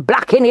Almighty, is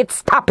blocking it,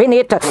 stopping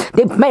it,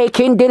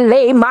 making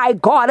delay, my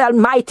God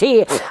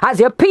Almighty. As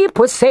your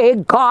people say,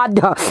 God,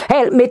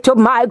 help me to,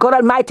 my God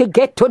Almighty,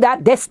 get to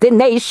that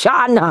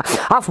destination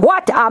of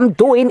what I'm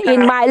doing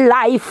in my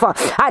life,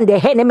 and the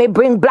enemy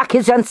bring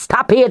blockage and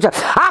stoppage.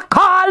 I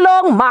call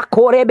on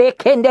Makorebe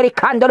Kenderi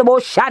Kandorbo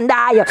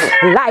Shandai.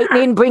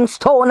 Lightning brings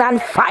stone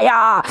and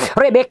fire.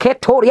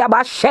 Rebeketoria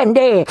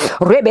Bashende,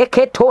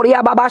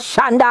 Rebeketoria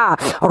Babashanda,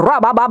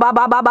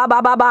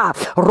 Rabababababababa,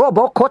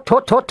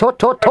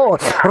 Robokototototo,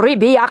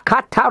 Ribia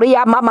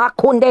Kataria Mama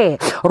Kunde,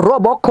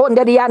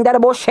 Robokonde the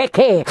Anderbo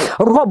Sheke,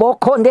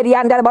 Robokonde the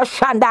Anderbo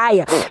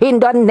Shandai. In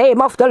the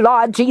name of the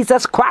Lord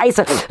Jesus Christ,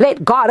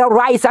 let God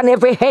arise and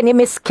every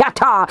enemy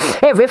scatter,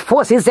 every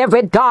forces,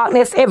 every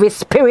darkness, every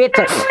spirit,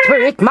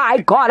 my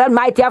God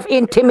Almighty, of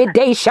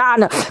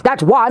intimidation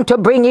that want to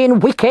bring in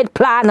wicked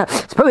plan,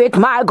 spirit,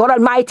 my God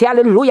Almighty,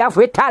 hallelujah, of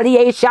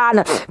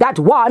retaliation that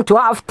want to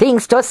have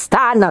things to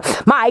stand,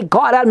 my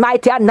God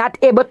Almighty, are not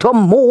able to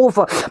move,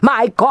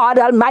 my God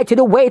Almighty,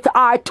 the way it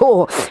are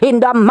to. In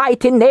the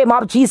mighty name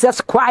of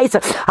Jesus Christ,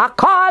 I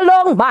call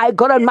on, my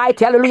God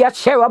Almighty, hallelujah,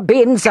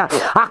 cherubims,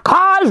 I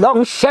call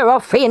on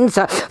seraphins,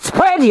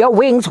 spread your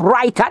wings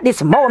right at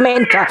this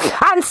moment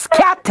and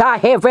scatter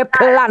every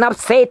plan of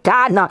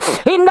Satan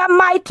in the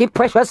mighty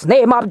precious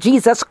name of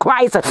Jesus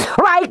Christ.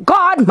 Right,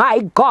 God, my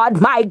God,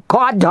 my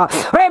God.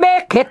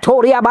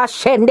 Rebeketoria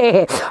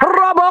Bashende,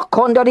 Robo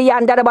Kondori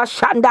Andar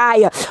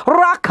Bashandai,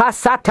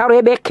 Rakasata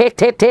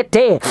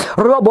Rebekete,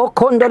 Robo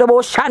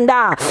Kondoro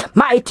Shanda.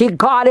 Mighty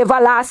God,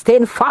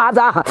 everlasting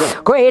Father,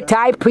 great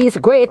high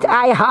priest, great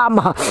I am,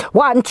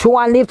 one true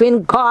and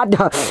living God,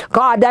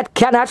 God that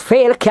cannot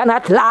fail,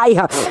 cannot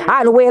lie,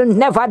 and will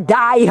never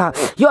die.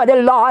 You're the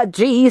Lord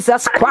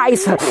Jesus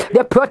Christ,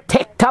 the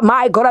protector,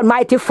 my God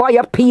Almighty, for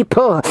your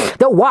people,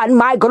 the one,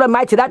 my God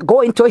Almighty, that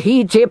go into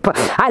Egypt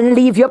and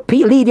lead your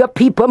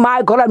people,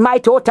 my God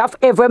Almighty, out of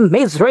every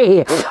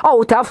misery,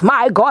 out of,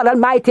 my God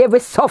Almighty, every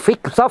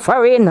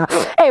suffering,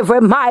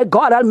 every, my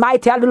God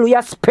Almighty,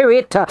 hallelujah,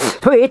 spirit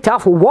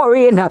of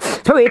worrying,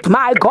 spirit,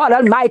 my God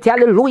Almighty,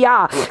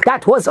 hallelujah,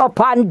 that was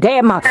upon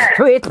them,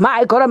 spirit,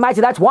 my God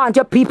Almighty, that want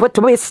your people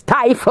to be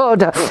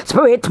stifled,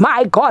 spirit,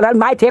 my God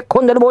Almighty,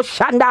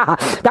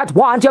 that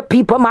want your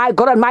people, my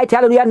God Almighty,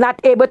 hallelujah, not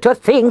able to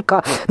think,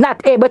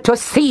 not able to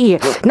see,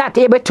 not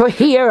able to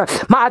hear,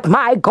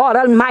 my God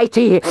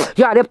Almighty,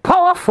 you are the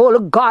powerful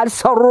God,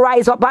 so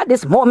rise up at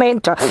this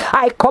moment.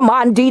 I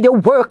command thee the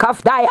work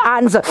of thy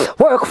hands,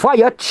 work for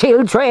your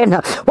children,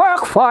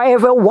 work for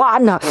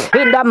everyone,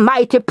 in the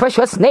mighty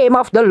precious name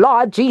of the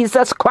Lord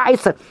Jesus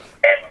Christ.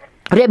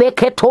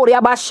 Rebeketoria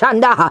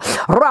Bashanda,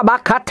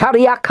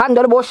 Rabakataria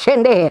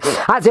Kandorboshende.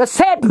 As you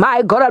said,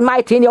 my God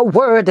Almighty, in your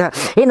word,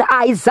 in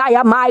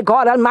Isaiah, my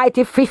God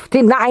Almighty,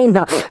 59,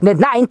 the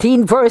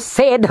 19th verse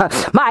said,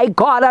 my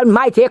God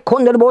Almighty,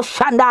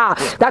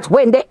 Kondorboshanda, that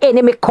when the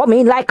enemy come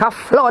in like a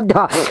flood,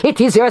 it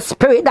is your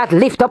spirit that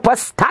lift up a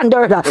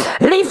standard.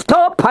 Lift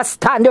up a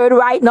standard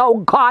right now,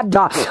 God.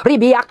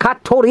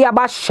 Ribiakatoria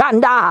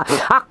Bashanda.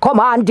 I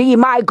command thee,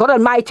 my God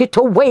Almighty,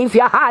 to wave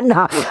your hand.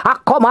 I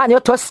command you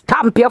to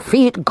stamp your feet.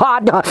 feet,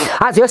 God.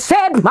 As you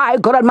said, my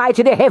God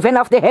Almighty, the heaven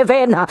of the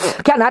heaven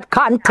cannot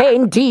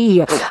contain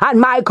thee. And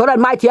my God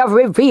Almighty, you have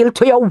revealed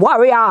to your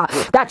warrior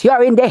that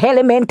you're in the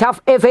element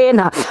of heaven.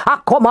 I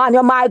command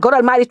you, my God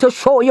Almighty, to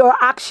show your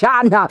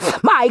action,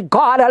 my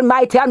God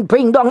Almighty, and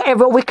bring down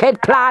every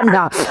wicked plan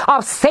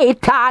of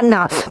Satan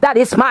that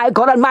is, my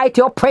God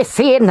Almighty,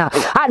 oppressing.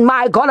 And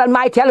my God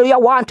Almighty, you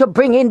want to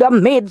bring in the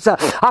midst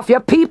of your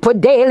people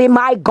daily,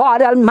 my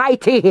God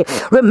Almighty.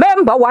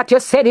 Remember what you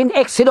said in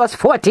Exodus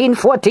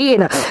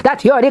 14:14,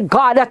 that you're the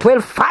God that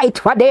will fight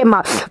for them.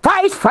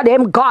 Fight for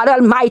them, God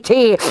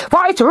Almighty,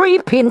 for it's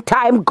reaping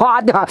time,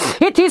 God.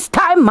 It is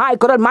time, my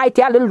God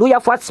Almighty, hallelujah,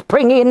 for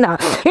springing.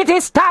 It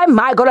is time,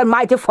 my God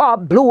Almighty, for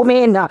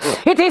blooming.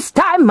 It is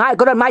time, my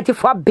God Almighty,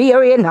 for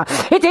bearing.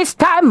 It is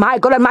time, my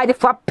God Almighty,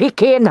 for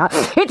picking.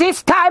 It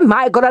is time,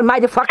 my God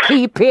Almighty, for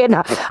keeping.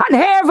 And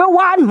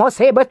everyone must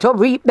be able to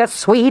reap the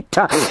sweet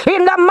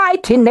in the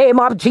mighty name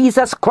of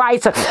Jesus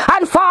Christ.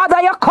 And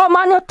Father, you come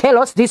and you tell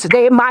us this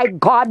day, my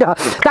God,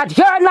 that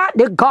you're not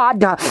the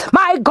God,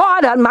 my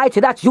God Almighty,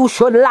 that you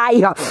should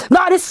lie,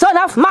 nor the Son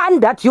of Man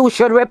that you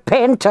should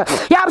repent.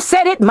 You have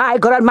said it, my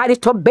God Almighty,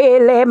 to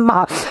Balaam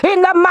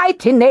in the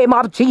mighty name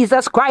of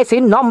Jesus Christ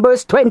in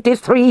Numbers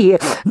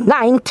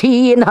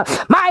 23:19.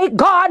 My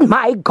God,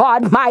 my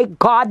God, my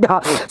God.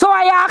 So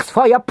I ask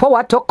for your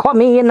power to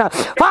come in.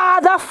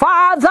 Father,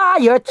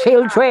 your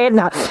children,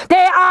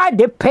 they are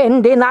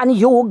depending on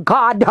you,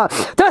 God,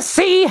 to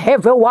see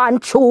everyone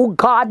through,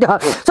 God.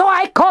 So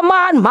I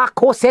command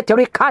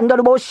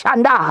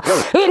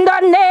in the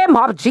name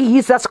of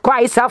Jesus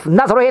Christ of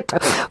Nazareth.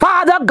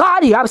 Father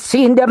God, you have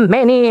seen the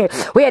many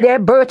where their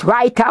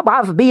birthright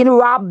have been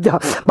robbed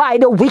by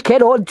the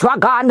wicked old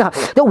dragon,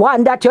 the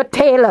one that you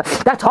tell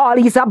that all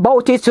he's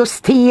about is to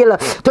steal,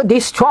 to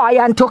destroy,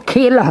 and to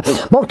kill.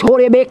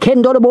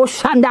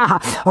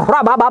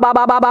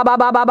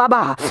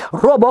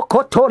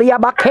 Robokotoria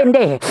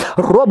bakende,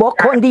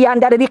 Robokondi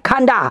under the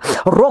kanda,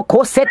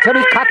 Roko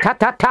setri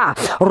katatata,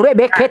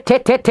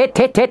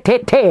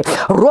 Rebekete,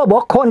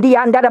 Robokondi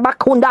under the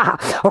bakunda,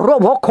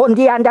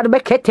 Robokondi under the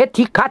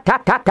bekete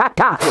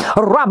katatata,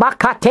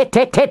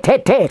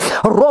 Rabakate,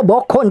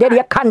 Robokonde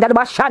kanda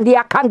bashandi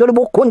akando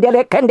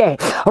bukunde kende,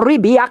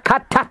 Ribia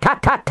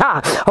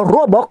katatata,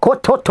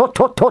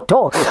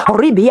 Robokototo,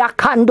 Ribia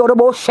kando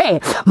boshe,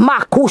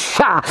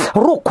 Makusha,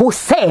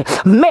 Rukuse,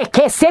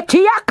 Meke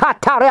setia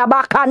katara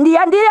bakandi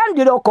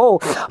andiloko,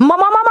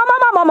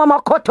 Mama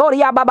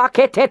kotoria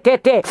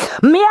babakete,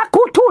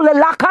 Miakutule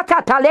la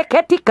katata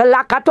leketik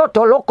la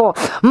katoto loko,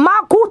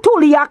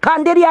 Makutuli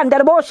akandiri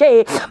under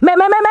boshe,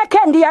 Meme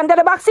kendi under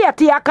the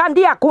baxiati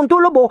akandi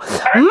akuntulubo,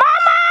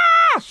 Mama!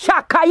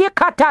 Shakaye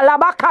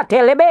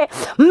katalabakatelebe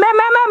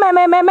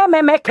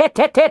meme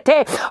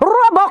ketete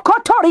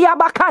robokotoria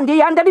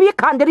bakandi andri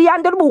kandri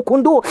andri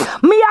bukundu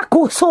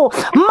miyakuso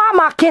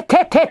mama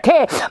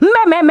ketete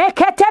meme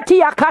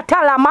keteti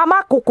akatala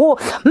mama kuku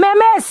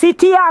meme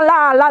sitia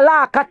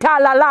la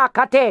katala la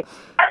kate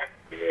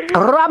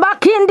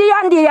Rabakindi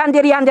andi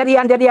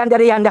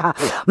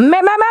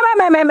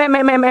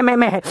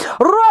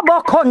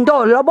Robo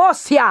kondo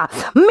lobosia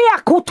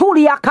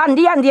Miakutuli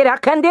akandi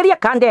kandiri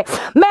kande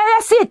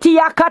Meresiti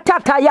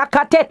yakatata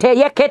yakatete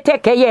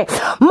yeketeke ye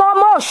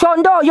Momo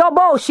shondo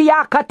yoboshi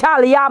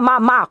yakatali ya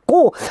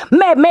mamaku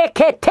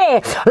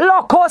Memekete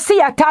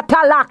Lokosia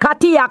tatala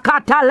katia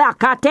katala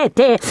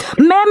katete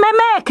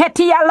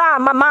Memeketi la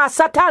mama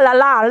satala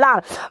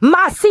la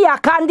Masia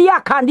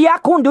kandia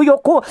kundu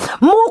yoku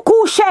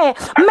Muku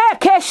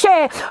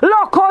Mekeshe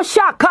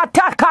Lokosha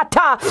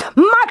kata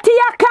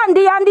Matia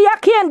kandi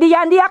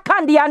andia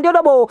kandi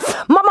andirobo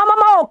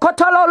Mama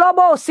kotolo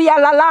lobo siya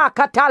la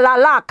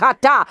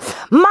kata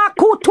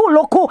Makutu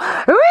loku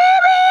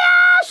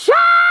Ribiasha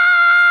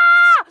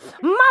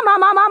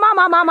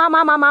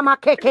Mama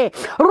keke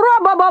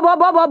Robo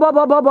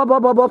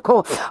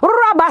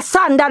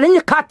Rabasanda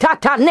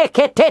nikatata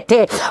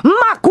neketete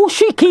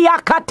Makushiki ya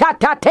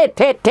katata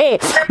tete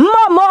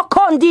Momo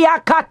kondi ya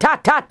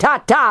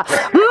katata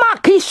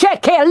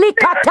Makisheke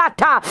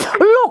likatata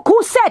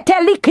Lukusete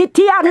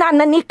likitiana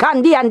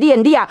nikandi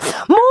andia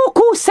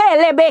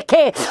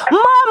Mukuselebeke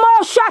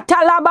Momo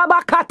shata la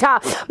babakata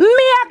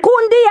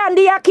Miakundi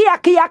andia kia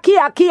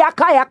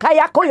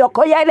kaya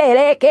koyoko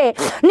yeleleke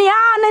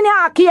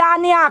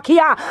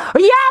Niakia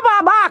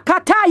Yababa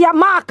kataya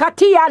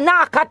makatia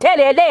na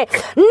katelele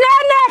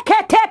Nene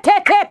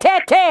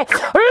ketete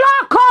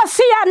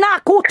Lokosia na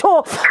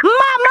kuto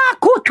Mama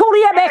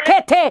kuturie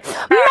bekete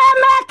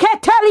Meme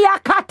ketelia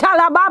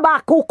katala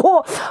baba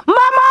kuku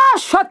Mama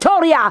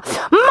shotoria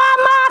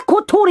Mama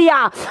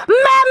kuturia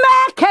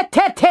Meme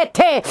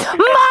ketete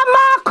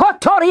Mama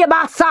kotori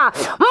basa.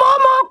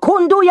 Momo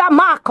kundu ya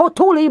mako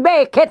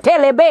tulibe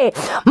ketelebe.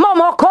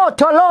 Momo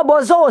koto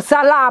lobo zo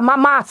salama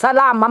ma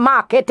salama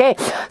makete.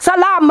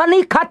 Salama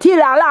ni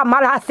katila la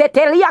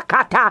malasetelia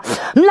kata.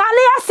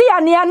 Nalia sia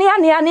ni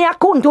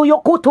kundu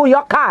yokutu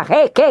yoka.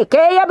 He ke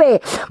yebe.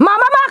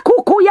 Mama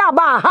makuku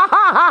yaba. Ha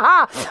ha ha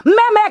ha.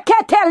 Meme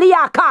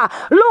keteliaka.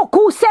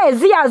 Luku se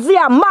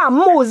zia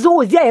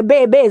mamuzu ze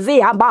bebe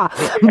zia ba.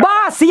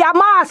 Basia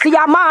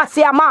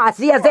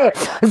masia ze.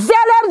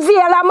 Zelem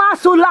zia la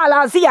masu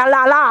la zia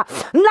la.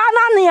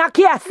 Nana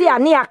niakia sia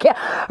niakia.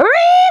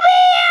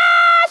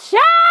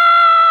 Ribiasha!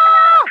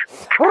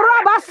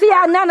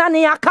 Rabasia nana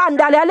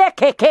niakanda lele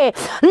keke.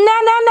 Ne.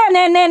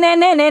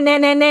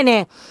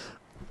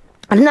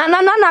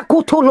 Na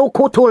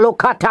kutulu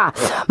kata.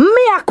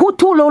 Mia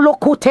kutulu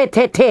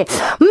kutete.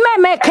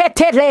 Meme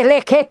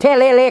ketele.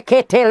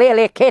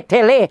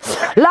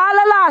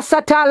 La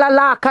satala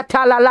la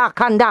katala la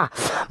kanda.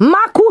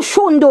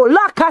 Makushundu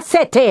la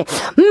kasete.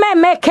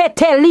 Meme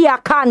ketelia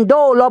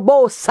kando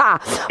lobosa.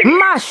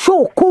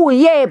 Mashuku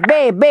ye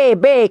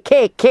be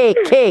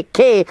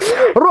ke.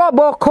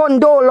 Robo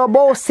kondo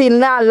lobosi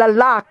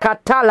la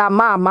katala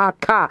mama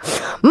ka.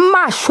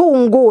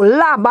 Mashungu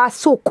la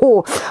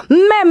basuku.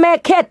 Meme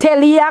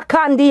ketelia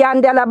kandi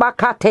andela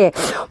bakate.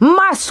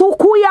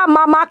 Masuku ya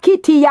mama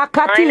kiti ya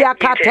kati ya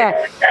kate.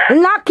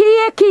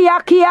 Nakie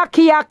kia.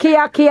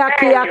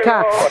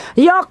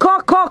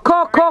 Yoko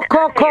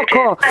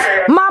koko.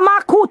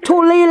 Mama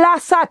kutulila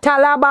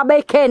satala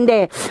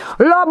babekende.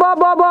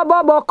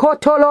 Lobo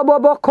koto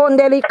lobo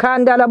konde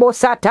likanda la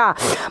bosata.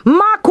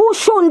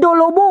 Makushundu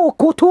lubu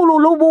kutulu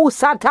lubu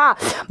sata.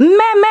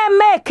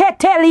 Meme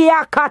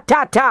ketelia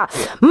katata.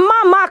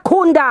 Mama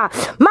kunda.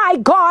 My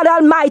God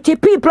Almighty,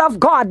 people of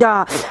God,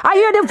 I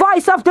hear the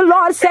voice of the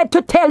Lord said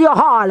to tell you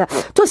all,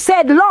 to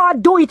say,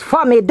 Lord, do it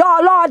for me.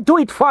 Lord, do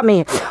it for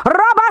me.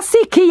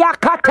 Rabasiki ya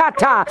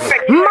katata.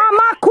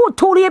 Mama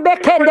kuturi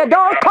bekende.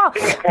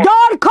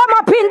 Don't come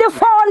up in the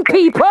phone,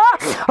 people.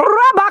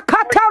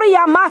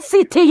 Rabakataria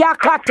masiti ya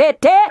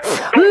katete.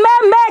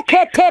 Meme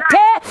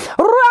ketete.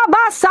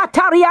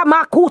 Rabasataria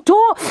makutu.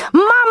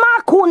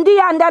 Mama kundi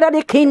andara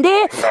the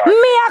kindi.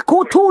 Mia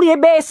kuturi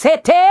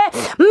besete.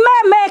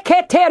 Meme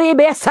keteri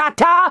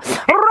besata.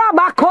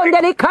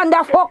 Rabakonde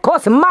kanda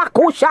focus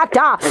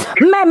makushata.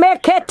 Meme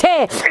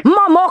kete.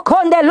 Momo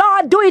konde.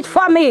 Lord, do it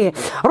for me.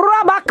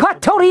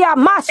 Rabakatoria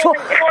maso.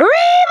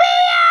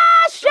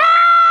 Ribiasha!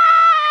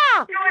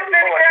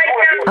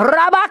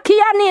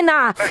 Rabakia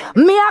nina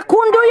mia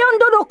kundu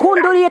yondu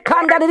kunduri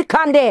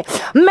kande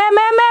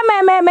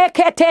meme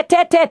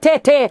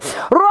kete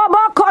robo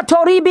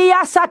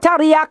kotoribia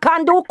sataria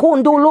kandu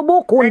kundu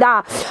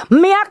lubukunda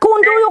mia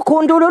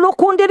kundu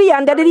lukundiri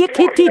andiri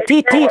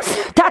kititi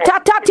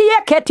tatatati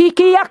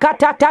ketiki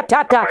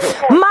yakata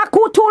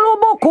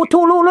makutulubu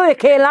kutululu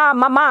kela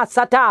mama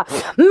sata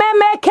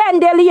meme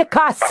kendeli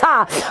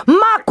kasa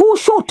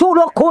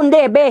makushutulo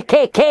kunde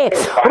bekeke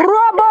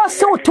robo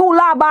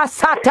sutula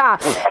basata.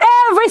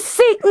 Every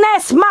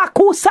sickness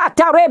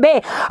makusata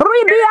rebe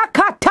ribia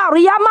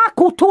kataria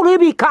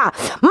makutulibika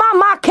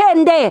mama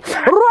kende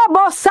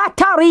robo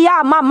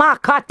sataria mama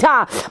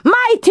kata.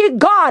 Mighty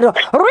God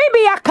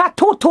ribia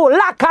katutu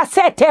laka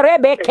sete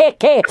rebe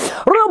keke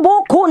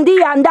rubu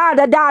kundi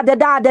andada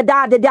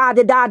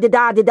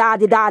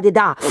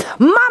da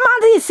mama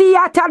disi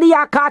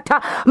atalia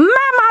kata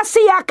mama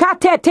siya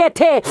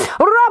katete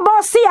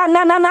robo siya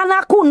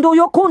na kundu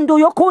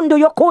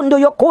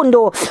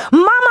yokundu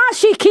mama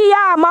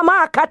shikia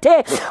mama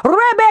kate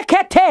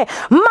rebekete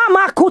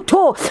mama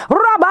kutu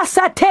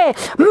robasate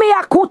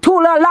mia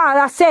kutula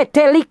la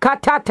sete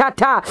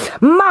likatata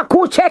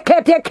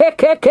makuchekete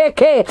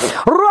keke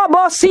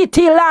robo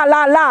city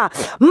la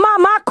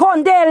mama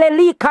kondele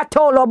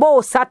likatolo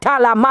bo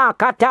satala ma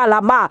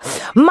katala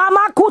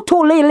mama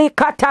kutuli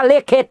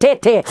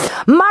likataleketete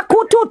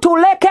makututu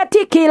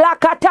leketiki la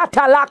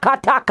katata la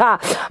kataka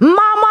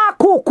mama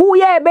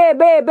kukuye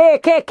bebe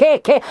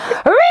keke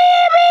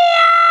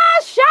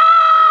Ribiasha!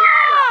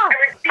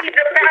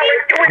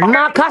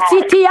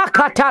 Makasiti ya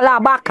katala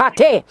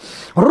bakate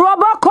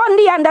robo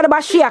kondi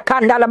andarbashia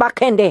kandala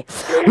bakende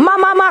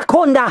mama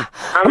makonda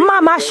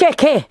mama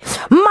sheke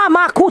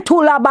mama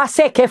kutula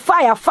baseke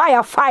fire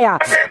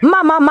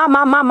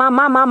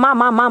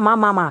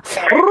mama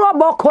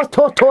robo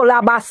kototo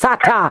la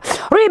basata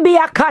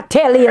ribia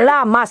kateli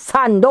la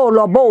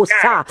masandolo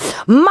bosa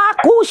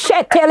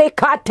makushetele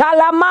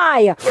katala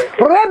maya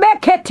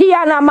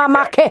rebeketia na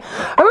mamake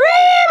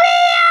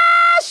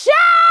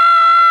Ribiasha!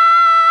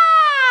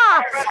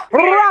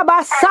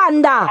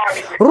 Rabasanda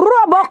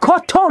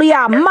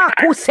Robokotoria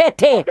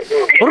Makusete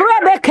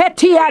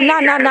Rebeketia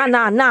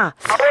na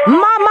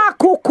Mama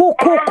kuku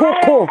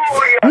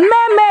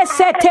Meme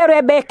sete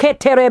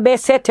rebekete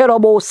rebesete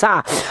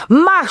robosa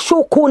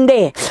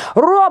Mashukunde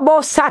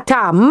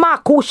Robosata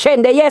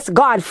Makushende. Yes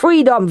God,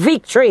 freedom,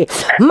 victory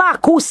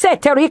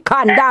Makusete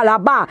rikandala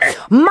ba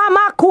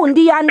Mama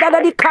kundi andala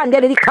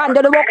rikande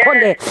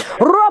bokonde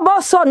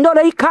Robosondo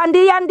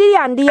rikandi andi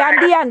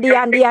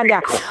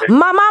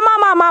Mama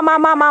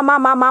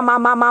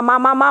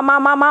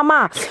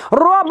mama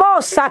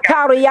robo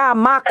sataria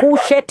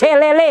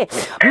makushetelele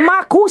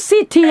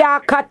makusitia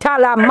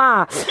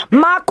katalama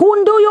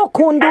makunduyo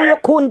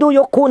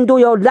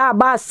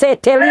laba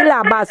seteli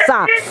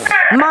labasa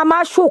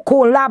mama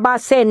shuku laba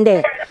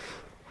sende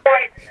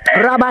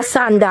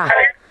rabasanda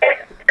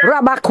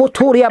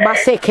rabakuturia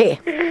baseke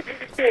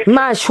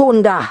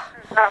mashunda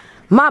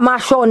mama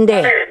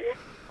shonde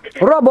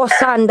robo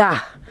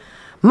sanda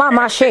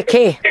mama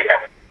sheke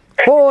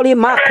holy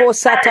mako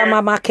sata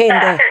mama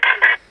kende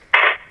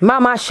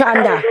mama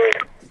shanda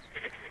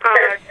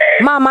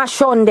mama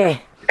shonde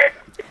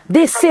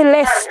this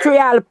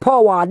celestial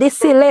power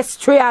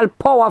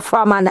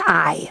from an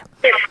eye,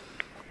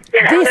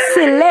 this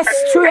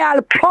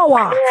celestial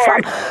power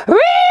from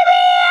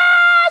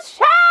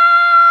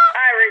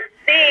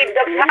the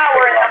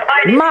power in the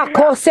mighty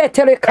Mako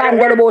setele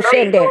kandolo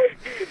boshende.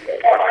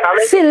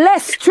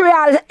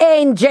 Celestial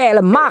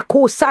angel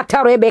Maku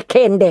satarebe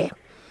kende.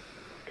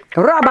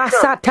 Raba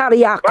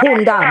sataria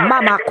kunda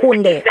mama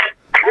kunde.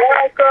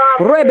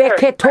 Rebe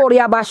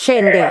ketoria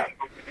bashende.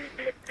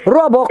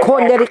 Robo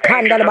konde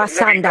rikandala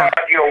basanda.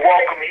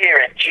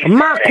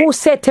 Maku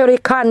setele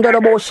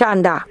kandolo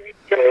boshanda.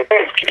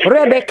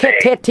 Rebe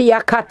keteti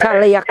ya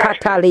katalia.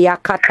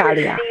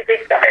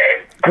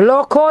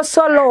 Loko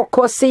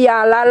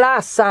siya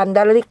la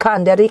sanda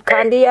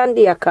rikandi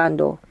yandi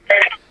yakando.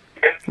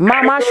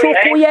 Mama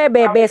shuku ye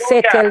bebe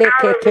setele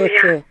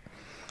keke.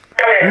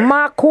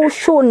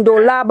 Makushundu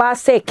laba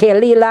seke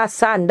lila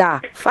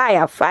sanda.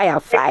 Fire. Fire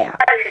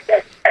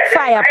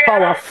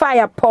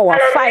power.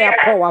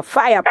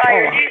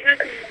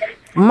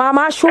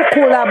 Mama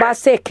shuku laba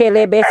seke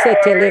lebe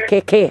setele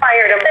keke.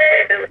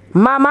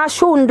 Mama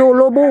shundu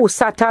lubu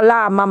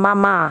satala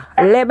mama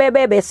lebe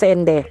bebe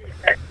sende.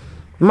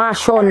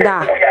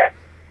 Mashonda,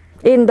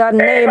 in the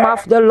name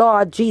of the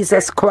Lord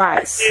Jesus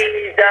Christ.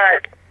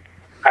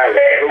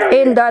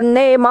 In the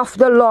name of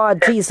the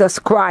Lord Jesus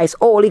Christ,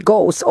 Holy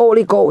Ghost,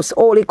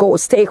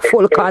 take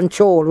full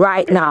control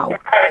right now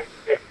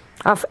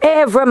of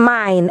every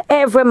mind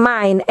in the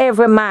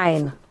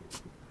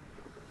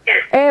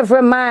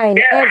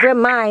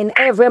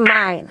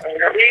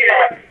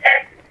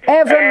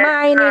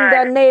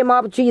name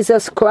of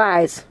Jesus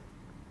Christ.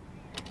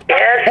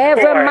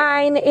 Every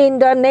mind in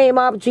the name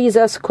of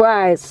Jesus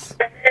Christ.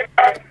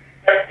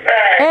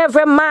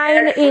 Every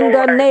mind in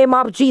the name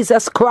of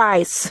Jesus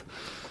Christ.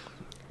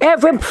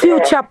 Every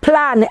future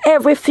plan.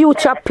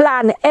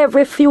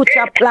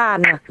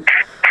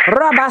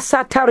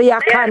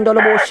 Rabasataria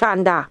kandolobo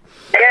shanda.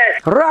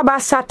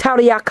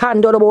 Rabasataria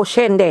kandolobo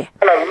shende.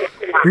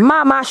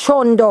 Mama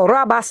shondo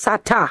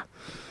rabasata.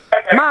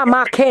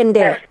 Mama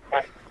kende.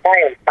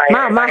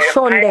 Mama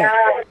shonde.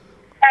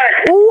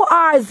 Who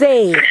are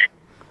they?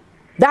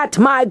 That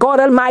my God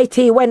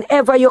Almighty,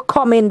 whenever you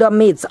come in the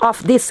midst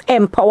of this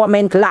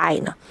empowerment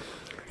line,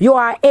 you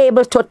are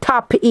able to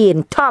tap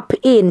in to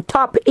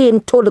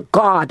the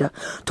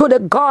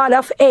God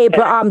of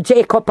Abraham,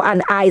 Jacob,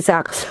 and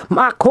Isaac.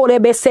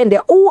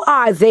 Who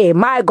are they,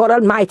 my God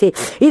Almighty?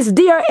 Is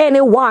there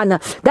anyone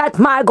that,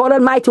 my God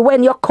Almighty,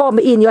 when you come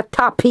in, you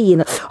tap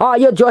in, or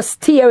you just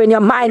staring,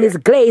 your mind is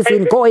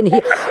glazing, going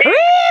here?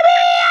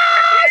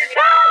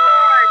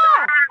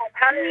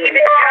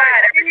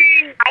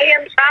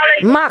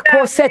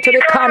 Mako setu de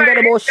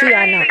kandere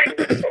boshiana.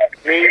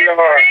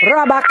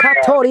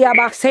 Rabakatoria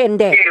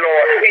basende.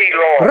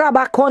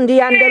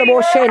 Rabakondi andere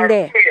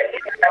boshende.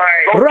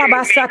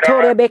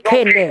 Rabasatore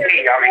bekende.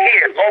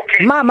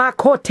 Mama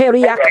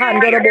koteria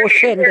kandere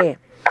boshende.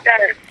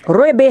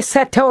 Rebe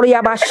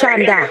satoria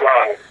bashanda.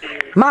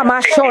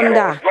 Mama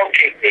shonda.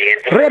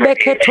 Rebe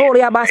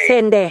ketoria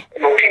basende.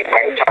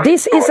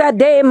 This is a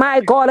day, my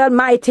God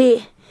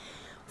Almighty,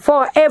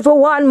 for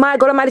everyone, my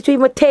God Almighty, to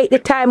even take the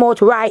time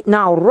out right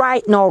now.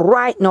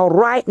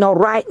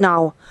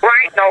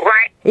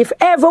 If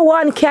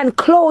everyone can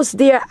close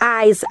their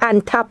eyes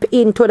and tap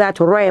into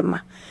that realm,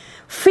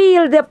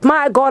 feel the,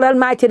 my God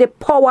Almighty, the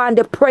power and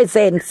the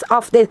presence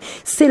of the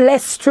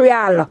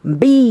celestial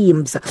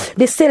beams,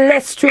 the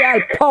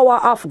celestial power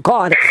of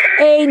God,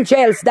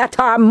 angels that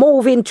are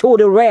moving through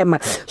the realm,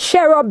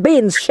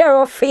 cherubims,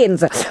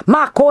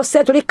 Mako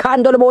setuli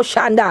kandolo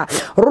boshanda,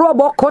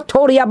 robo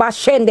kotoria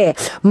bashende,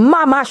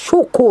 mama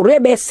shuku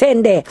rebe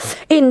sende,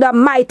 in the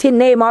mighty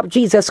name of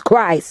Jesus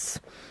Christ.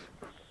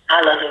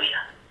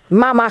 Hallelujah.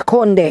 Mama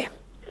konde,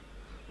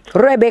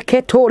 rebe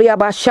ketoria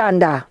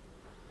bashanda.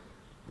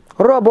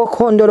 Robo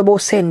kondorobo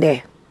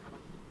sende.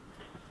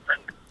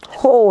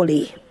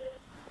 Holy.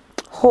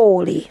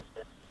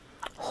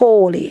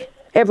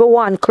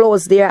 Everyone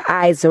close their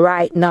eyes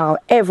right now.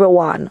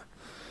 Everyone.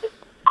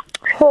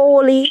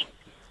 Holy.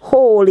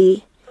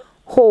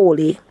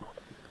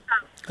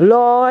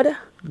 Lord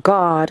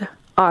God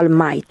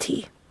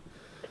Almighty.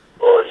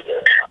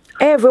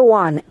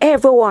 Everyone,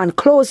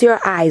 close your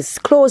eyes.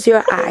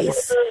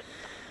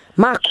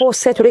 Mako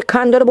seturi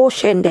kandorobo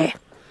shende.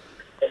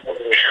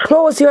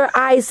 Close your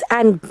eyes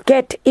and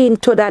get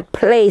into that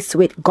place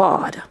with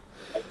God,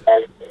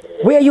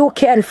 where you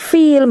can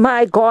feel,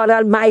 my God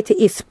Almighty,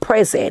 His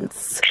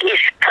presence.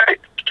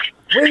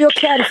 where you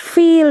can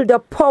feel the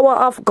power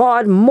of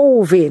God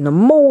moving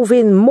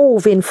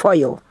for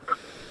you.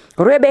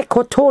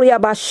 Rebecca Toria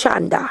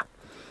Bashanda,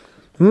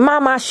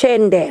 Mama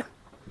Shende,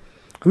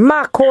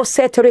 Mako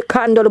Setri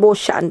Kandolbo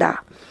Shanda,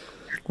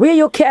 where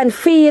you can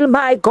feel,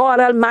 my God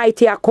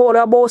Almighty,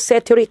 Akorabo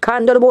Setri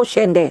Kandolbo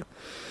Shende.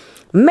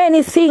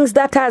 Many things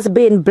that has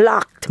been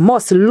blocked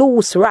must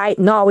loose right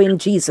now in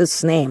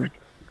Jesus' name.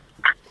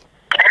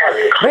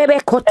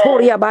 Rebecca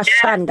Toria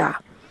Bashanda,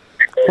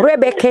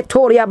 Rebecca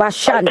Toria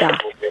Bashanda.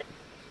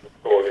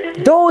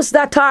 Those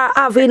that are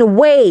having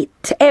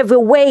weight, heavy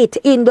weight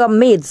in the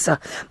midst,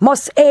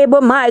 must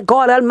able, my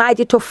God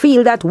Almighty, to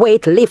feel that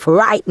weight lift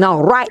right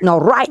now, right now,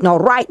 right now,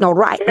 right now,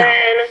 right now.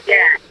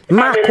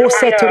 Mako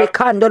Setri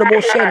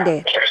Kandolbo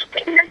Shende,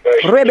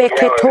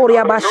 Rebecca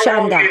Toria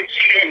Bashanda,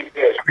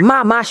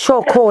 Mama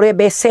Shokore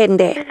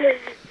Besende,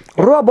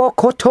 Robo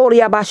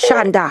Kotoria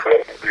Bashanda,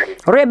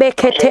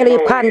 Rebecca Teli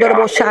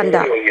Pandolbo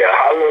Shanda,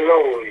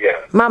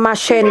 Mama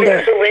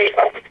Shende.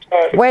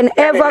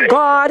 Whenever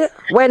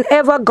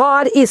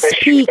God is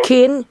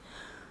speaking,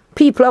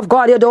 people of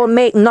God, you don't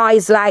make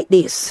noise like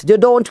this. You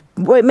don't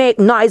make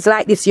noise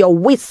like this. You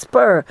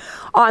whisper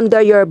under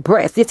your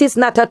breath. This is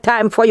not a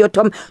time for you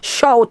to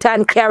shout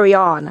and carry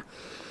on.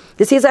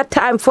 This is a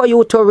time for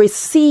you to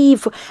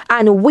receive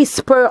and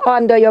whisper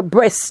under your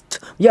breath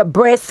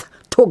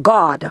to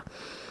God.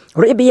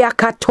 Ribia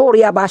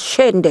Katoria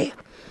Bashende,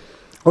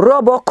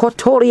 Robo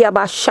Kotoria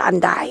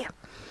Bashandai.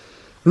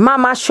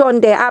 Mama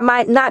Shonde, I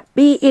might not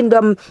be in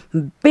the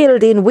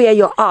building where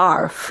you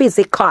are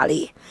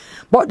physically,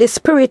 but the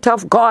Spirit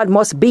of God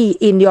must be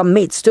in your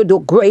midst to do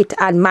great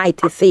and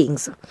mighty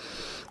things.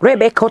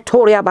 Rebecca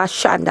Toria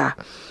Bashanda,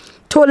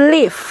 to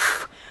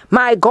lift,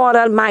 my God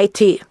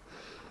Almighty,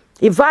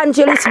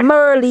 Evangelist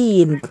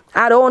Merlene.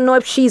 I don't know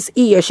if she's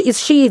here. Is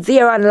she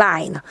there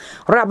online?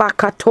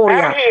 Rebecca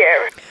Toria. I'm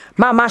here.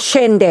 Mama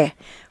Shende.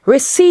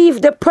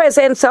 Receive the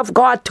presence of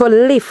God to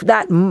lift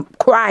that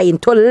crying,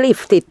 to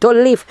lift it, to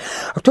lift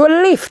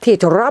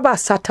it. Rabba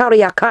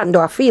Sataria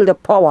Kando, I feel the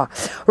power.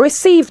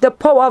 Receive the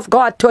power of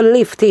God to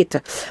lift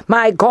it,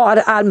 my God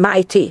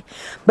Almighty.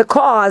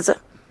 Because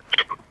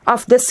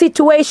of the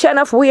situation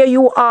of where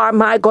you are,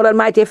 my God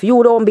Almighty, if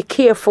you don't be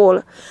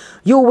careful,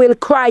 you will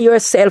cry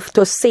yourself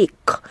to sick.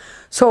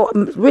 So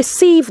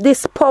receive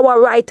this power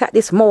right at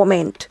this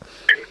moment.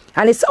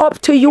 And it's up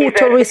to you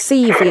to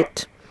receive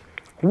it.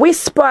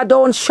 Whisper,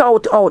 don't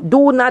shout out.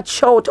 Do not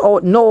shout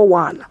out no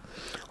one.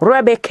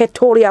 Rebecca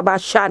Toria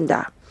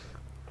Bashanda.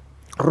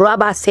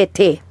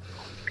 Rabasete.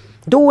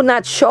 Do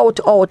not shout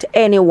out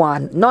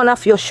anyone. None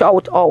of you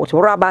shout out.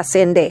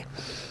 Rabasende.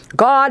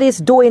 God is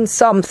doing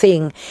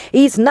something.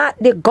 He's not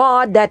the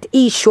God that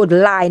he should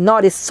lie,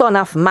 nor the Son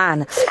of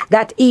Man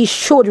that he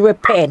should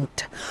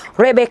repent.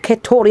 Rebecca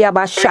Toria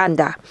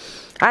Bashanda.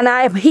 And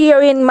I'm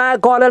hearing, my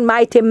God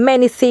Almighty,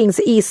 many things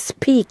he's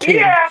speaking.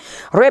 Yeah.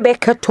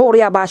 Rebecca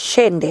Toria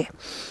Bashende.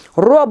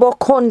 Robo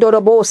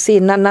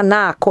Kondorobosi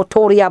Nanana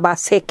Kotoria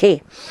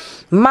Baseke.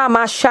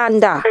 Mama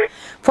Shanda.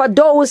 For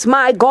those,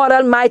 my God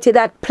Almighty,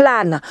 that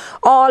plan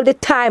all the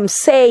time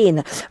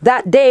saying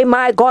that they,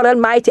 my God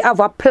Almighty, have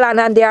a plan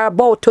and they are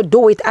about to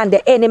do it and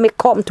the enemy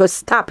come to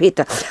stop it.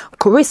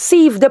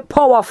 Receive the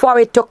power for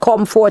it to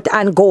come forth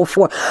and go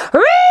forth.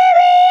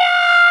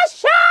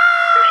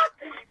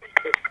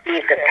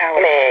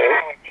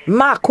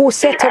 Maku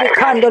Seteri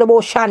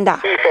Kandorobo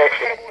Shanda.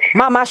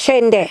 Mama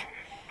Shende.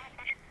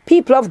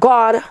 People of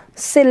God,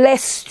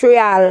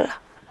 celestial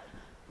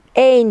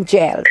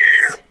angels.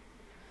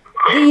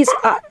 These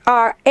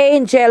are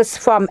angels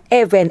from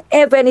heaven.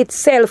 Heaven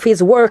itself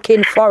is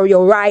working for you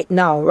right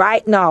now,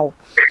 right now.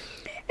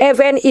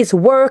 Heaven is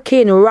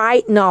working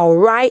right now,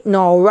 right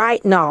now,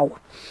 right now.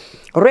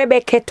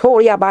 Rebecca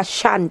Toria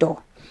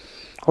Bashando.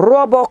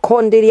 Robo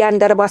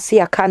Kondiriandar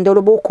Basia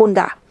Kandorobo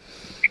Kunda.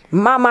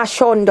 Mama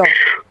Shondo.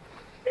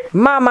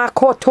 Mama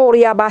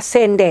Kotoria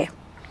Basende.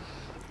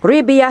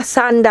 Ribia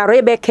Sanda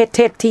Rebecca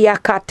Tetia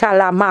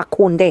Katala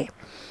Makunde.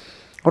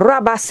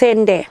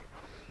 Rabasende.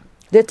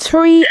 The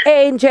three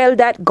angels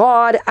that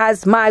God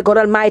has, my God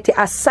Almighty,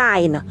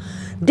 assigned,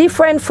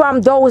 different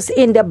from those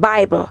in the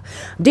Bible.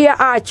 There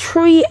are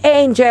three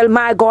angels,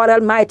 my God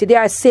Almighty. They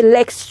are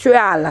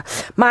celestial,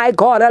 my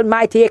God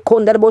Almighty.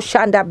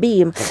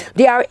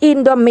 They are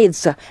in the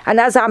midst.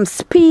 And as I'm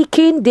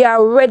speaking, they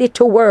are ready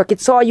to work.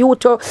 It's all you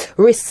to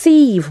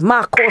receive.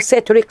 Mako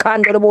Setri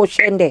Kandabo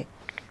Shende.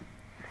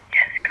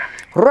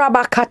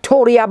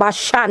 Rabakatoria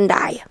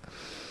Bashandai.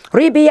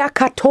 Ribia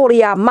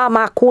Katoria,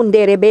 Mama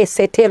Kunde Rebe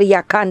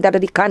Seteria Kanda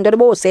di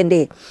Kandabo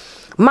Sende.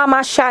 Mama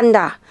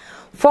Shanda.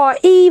 For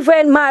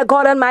even, my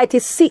God Almighty,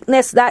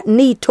 sickness that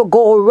need to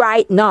go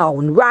right now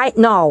in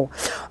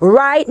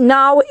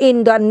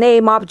the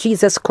name of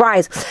Jesus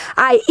Christ.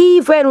 I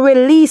even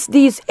release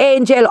these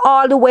angels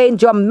all the way in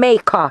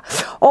Jamaica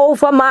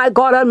over, my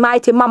God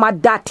Almighty, Mama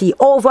Dati,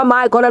 over,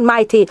 my God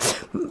Almighty,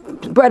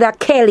 Brother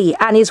Kelly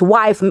and his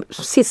wife,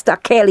 Sister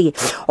Kelly,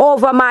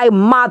 over my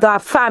mother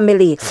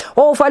family,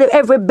 over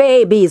every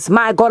babies,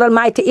 my God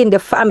Almighty, in the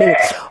family,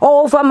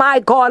 over my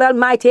God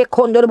Almighty,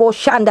 Kondorobo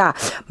Shanda,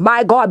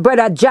 my God,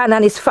 Brother John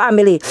and his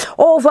family,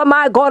 over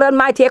my God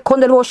Almighty,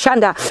 Kondorobo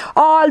Shanda,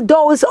 all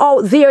those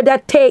out there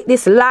that take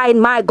this line,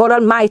 my God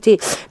Almighty,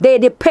 they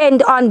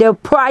depend on the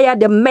prayer,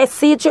 the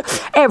message,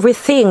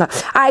 everything.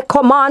 I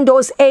command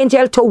those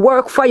angels to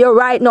work for you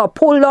right now.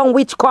 Pull on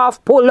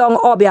witchcraft, pull on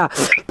obia,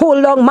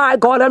 pull on my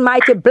God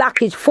Almighty,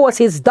 blockage,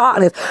 forces,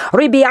 darkness.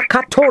 Ribia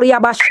Katoria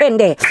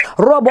Bashende,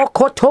 Robo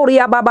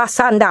Kotoria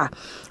Babasanda,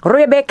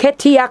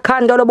 Rebeketia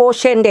Kandorobo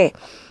Shende.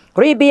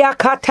 Ribia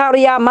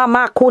Kataria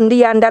Mama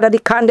Kundi and the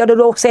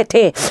Kandoro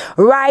Sete.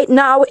 Right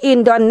now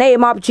in the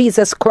name of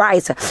Jesus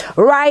Christ.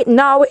 Right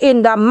now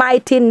in the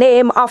mighty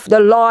name of the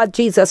Lord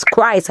Jesus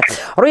Christ.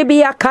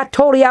 Ribia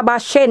Katoria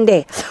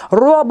Bashende.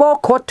 Robo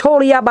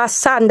Kotoria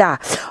Basanda.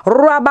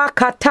 Raba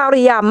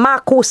Kataria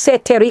Maku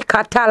Sete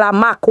Rikatala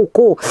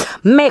Makuku.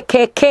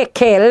 Meke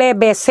Keke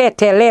Lebe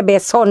Sete Lebe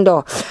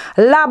Sondo.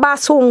 Laba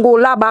Sungu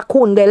Laba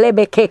Kunde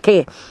Lebe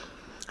Keke.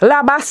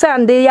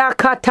 Labasandi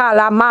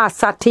yakatala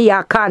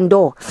masatia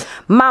kando.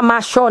 Mama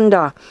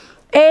Shonda.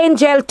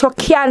 Angel to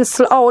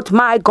cancel out,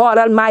 my God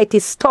Almighty,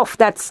 stuff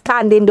that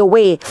stand in the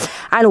way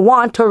and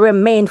want to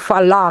remain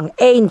for long.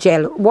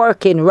 Angel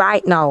working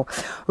right now.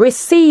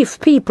 Receive,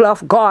 people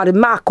of God.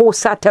 Mako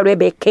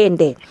satarebe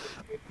kende.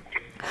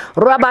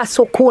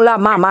 Rabasukula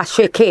mama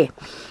sheke.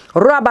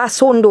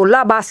 Rabasundu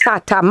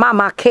labasata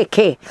mama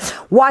keke.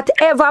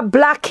 Whatever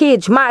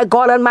blockage, my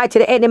God Almighty,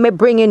 the enemy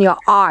bring in your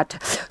heart,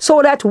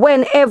 so that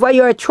whenever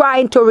you're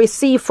trying to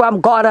receive from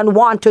God and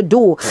want to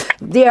do,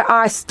 there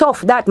are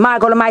stuff that, my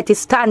God Almighty,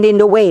 stand in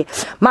the way.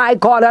 My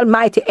God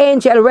Almighty,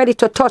 angel ready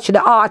to touch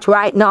the heart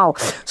right now.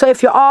 So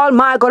if you all,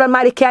 my God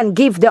Almighty, can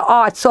give the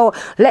heart, so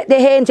let the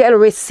angel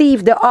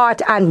receive the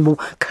heart and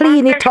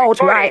clean it out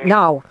right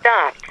now.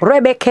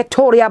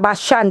 Rebeketoria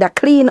Bashanda,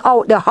 clean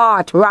out the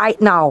heart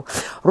right now.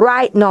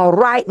 Right now,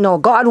 right now.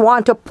 God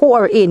want to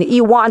pour in.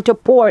 He want to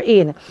pour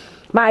in.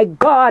 My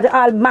God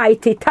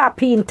Almighty,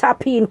 tap in,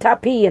 tap in,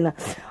 tap in.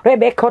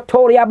 Rebecca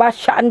Toria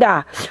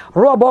Bashanda,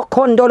 Robo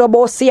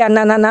Kondorobosia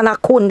Nanana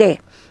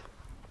Kunde,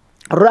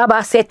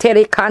 Rabba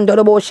Seteri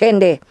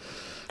Kandoroboshende,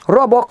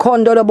 Robo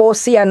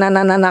Kondorobosia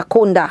Nanana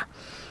Kunda.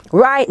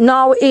 Right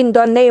now, in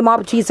the name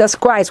of Jesus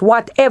Christ,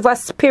 whatever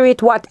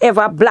spirit,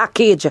 whatever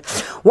blockage,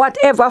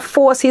 whatever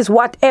forces,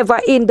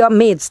 whatever in the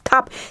midst,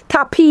 tap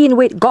in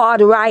with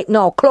God right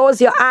now. Close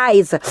your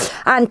eyes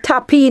and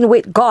tap in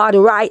with God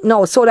right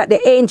now, so that the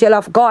angel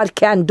of God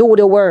can do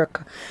the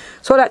work.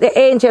 So that the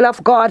angel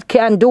of God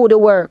can do the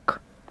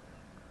work.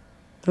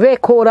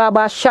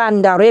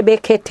 Rekorabashanda,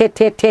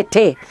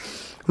 Rebekete,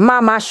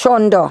 Mama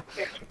Shondo.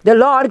 The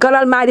Lord God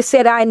Almighty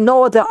said, I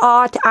know the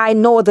heart, I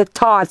know the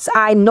thoughts,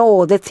 I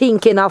know the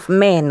thinking of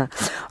men.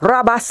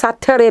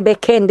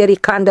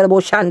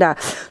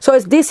 So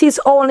this is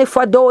only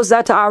for those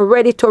that are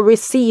ready to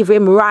receive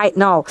him right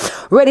now.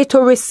 Ready to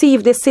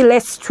receive the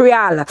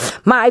celestial,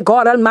 my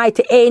God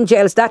Almighty,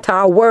 angels that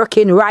are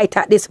working right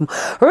at this moment.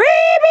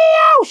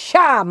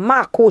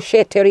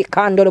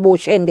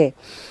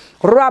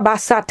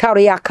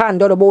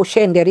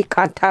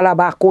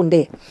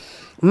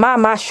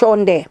 Mama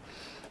Shonde.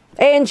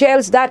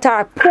 Angels that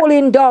are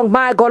pulling down,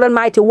 my God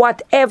Almighty,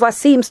 whatever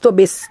seems to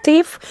be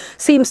stiff,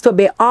 seems to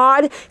be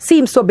hard,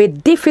 seems to be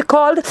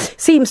difficult,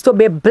 seems to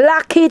be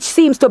blockage,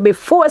 seems to be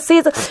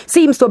forces,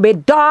 seems to be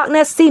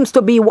darkness, seems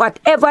to be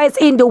whatever is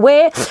in the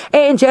way.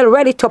 Angel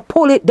ready to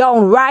pull it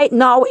down right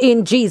now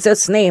in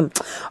Jesus' name.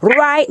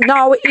 Right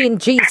now in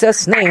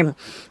Jesus' name.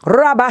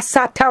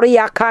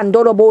 Rabasataria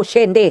Kandorobo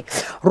Shende,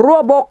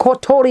 Robo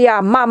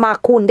Kotoria Mama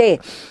Kunde,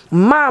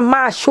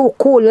 Mama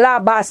Shuku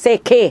Laba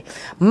Seke,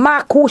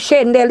 Maku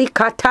Shende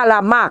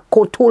Likatala Ma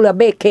Kotula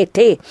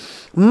Bekete,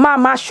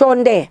 Mama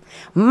Shonde,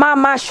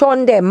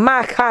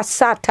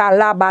 Makasata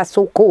Laba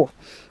Suku,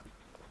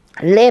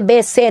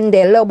 Lebe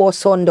Sende Lobo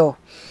Sondo,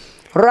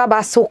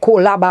 Rabasuku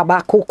Laba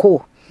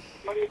Bakuku,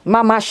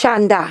 Mama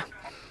Shanda,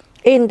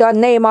 in the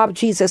name of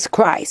Jesus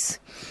Christ.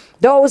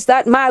 Those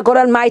that, my God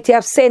Almighty,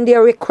 have sent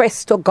their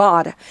request to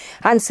God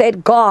and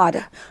said,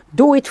 God,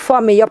 do it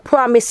for me. You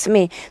promise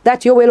me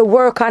that you will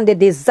work on the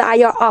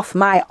desire of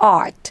my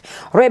heart.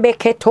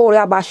 Rebecca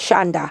Toria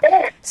Bashanda.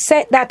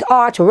 Set that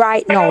heart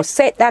right now.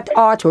 Set that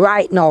heart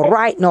right now.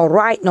 Right now,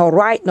 right now,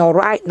 right now,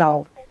 right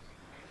now.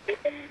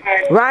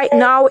 Right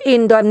now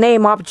in the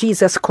name of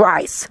Jesus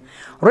Christ.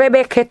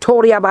 Rebecca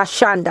Toria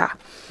Bashanda.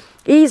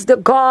 He's the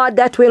God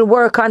that will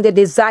work on the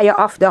desire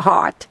of the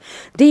heart.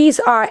 These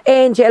are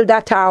angels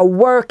that are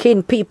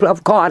working, people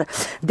of God.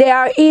 They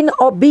are in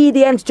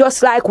obedience,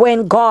 just like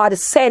when God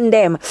sent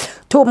them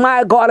to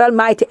my God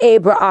Almighty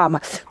Abraham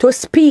to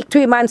speak to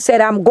him and said,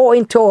 I'm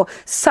going to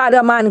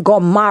Sodom and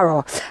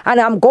Gomorrah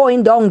and I'm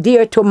going down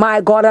there to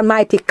my God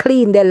Almighty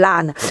clean the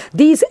land.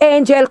 These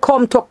angels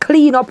come to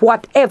clean up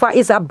whatever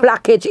is a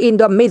blockage in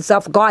the midst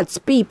of God's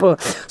people.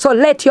 So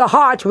let your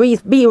heart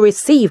be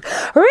received.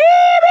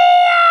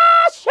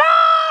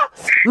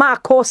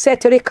 Mako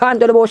setri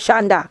kandoro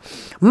shanda.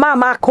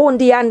 Mama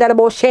kundi andar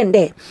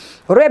boshende.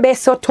 Rebe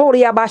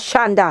sotoria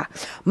bashanda.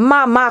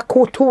 Mama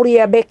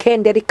kuturia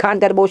bekende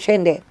rikandar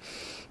boshende.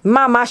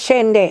 Mama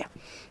shende.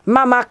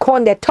 Mama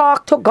Konde,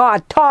 talk to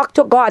God, talk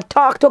to God,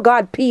 talk to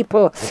God,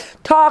 people.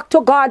 Talk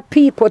to God,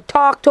 people,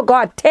 talk to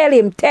God. Tell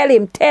him, tell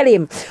him, tell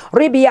him.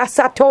 Ribia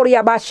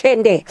Satoria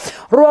Bashende,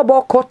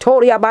 Robo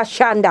Kotoria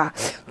Bashanda.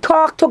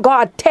 Talk to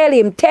God, tell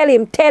him, tell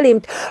him, tell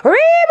him.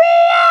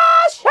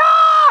 Ribia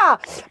Sha!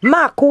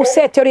 Maku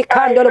Seteri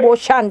Kando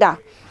Boshanda.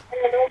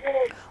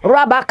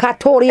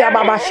 Rabakatoria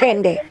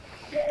Babashende.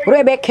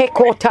 Rebeke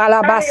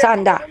Kotala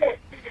Basanda.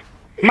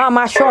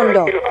 Mama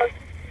Shondo.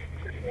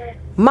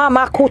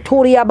 Mama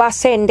Kuturia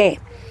Basende,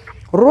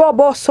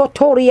 Robo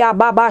Sotoria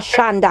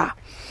Babashanda,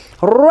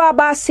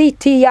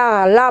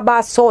 Rabasitia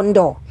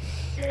Labasondo.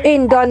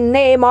 In the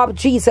name of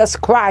Jesus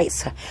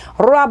Christ,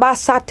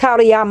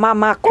 Rabasataria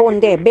Mama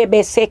Konde,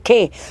 Bebe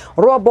Seke,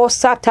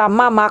 Robosata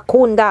Mama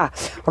Kunda,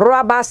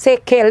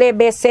 Rabaseke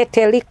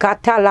Lebesete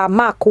Likatala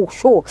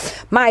Makushu.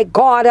 My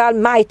God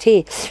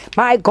Almighty,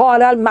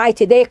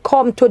 they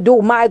come to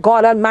do, my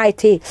God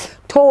Almighty,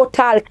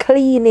 total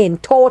cleaning,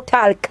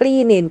 total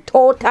cleaning,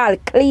 total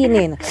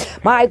cleaning.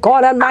 My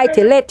God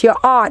Almighty, let your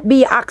heart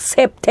be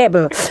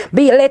acceptable.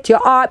 Let your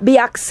heart be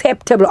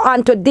acceptable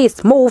unto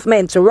this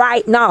movement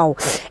right now.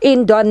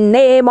 In the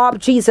name of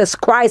Jesus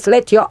Christ,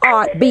 let your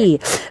heart be.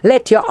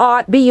 Let your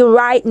heart be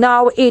right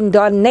now in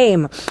the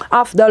name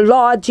of the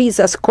Lord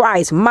Jesus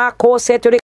Christ. Marco said to the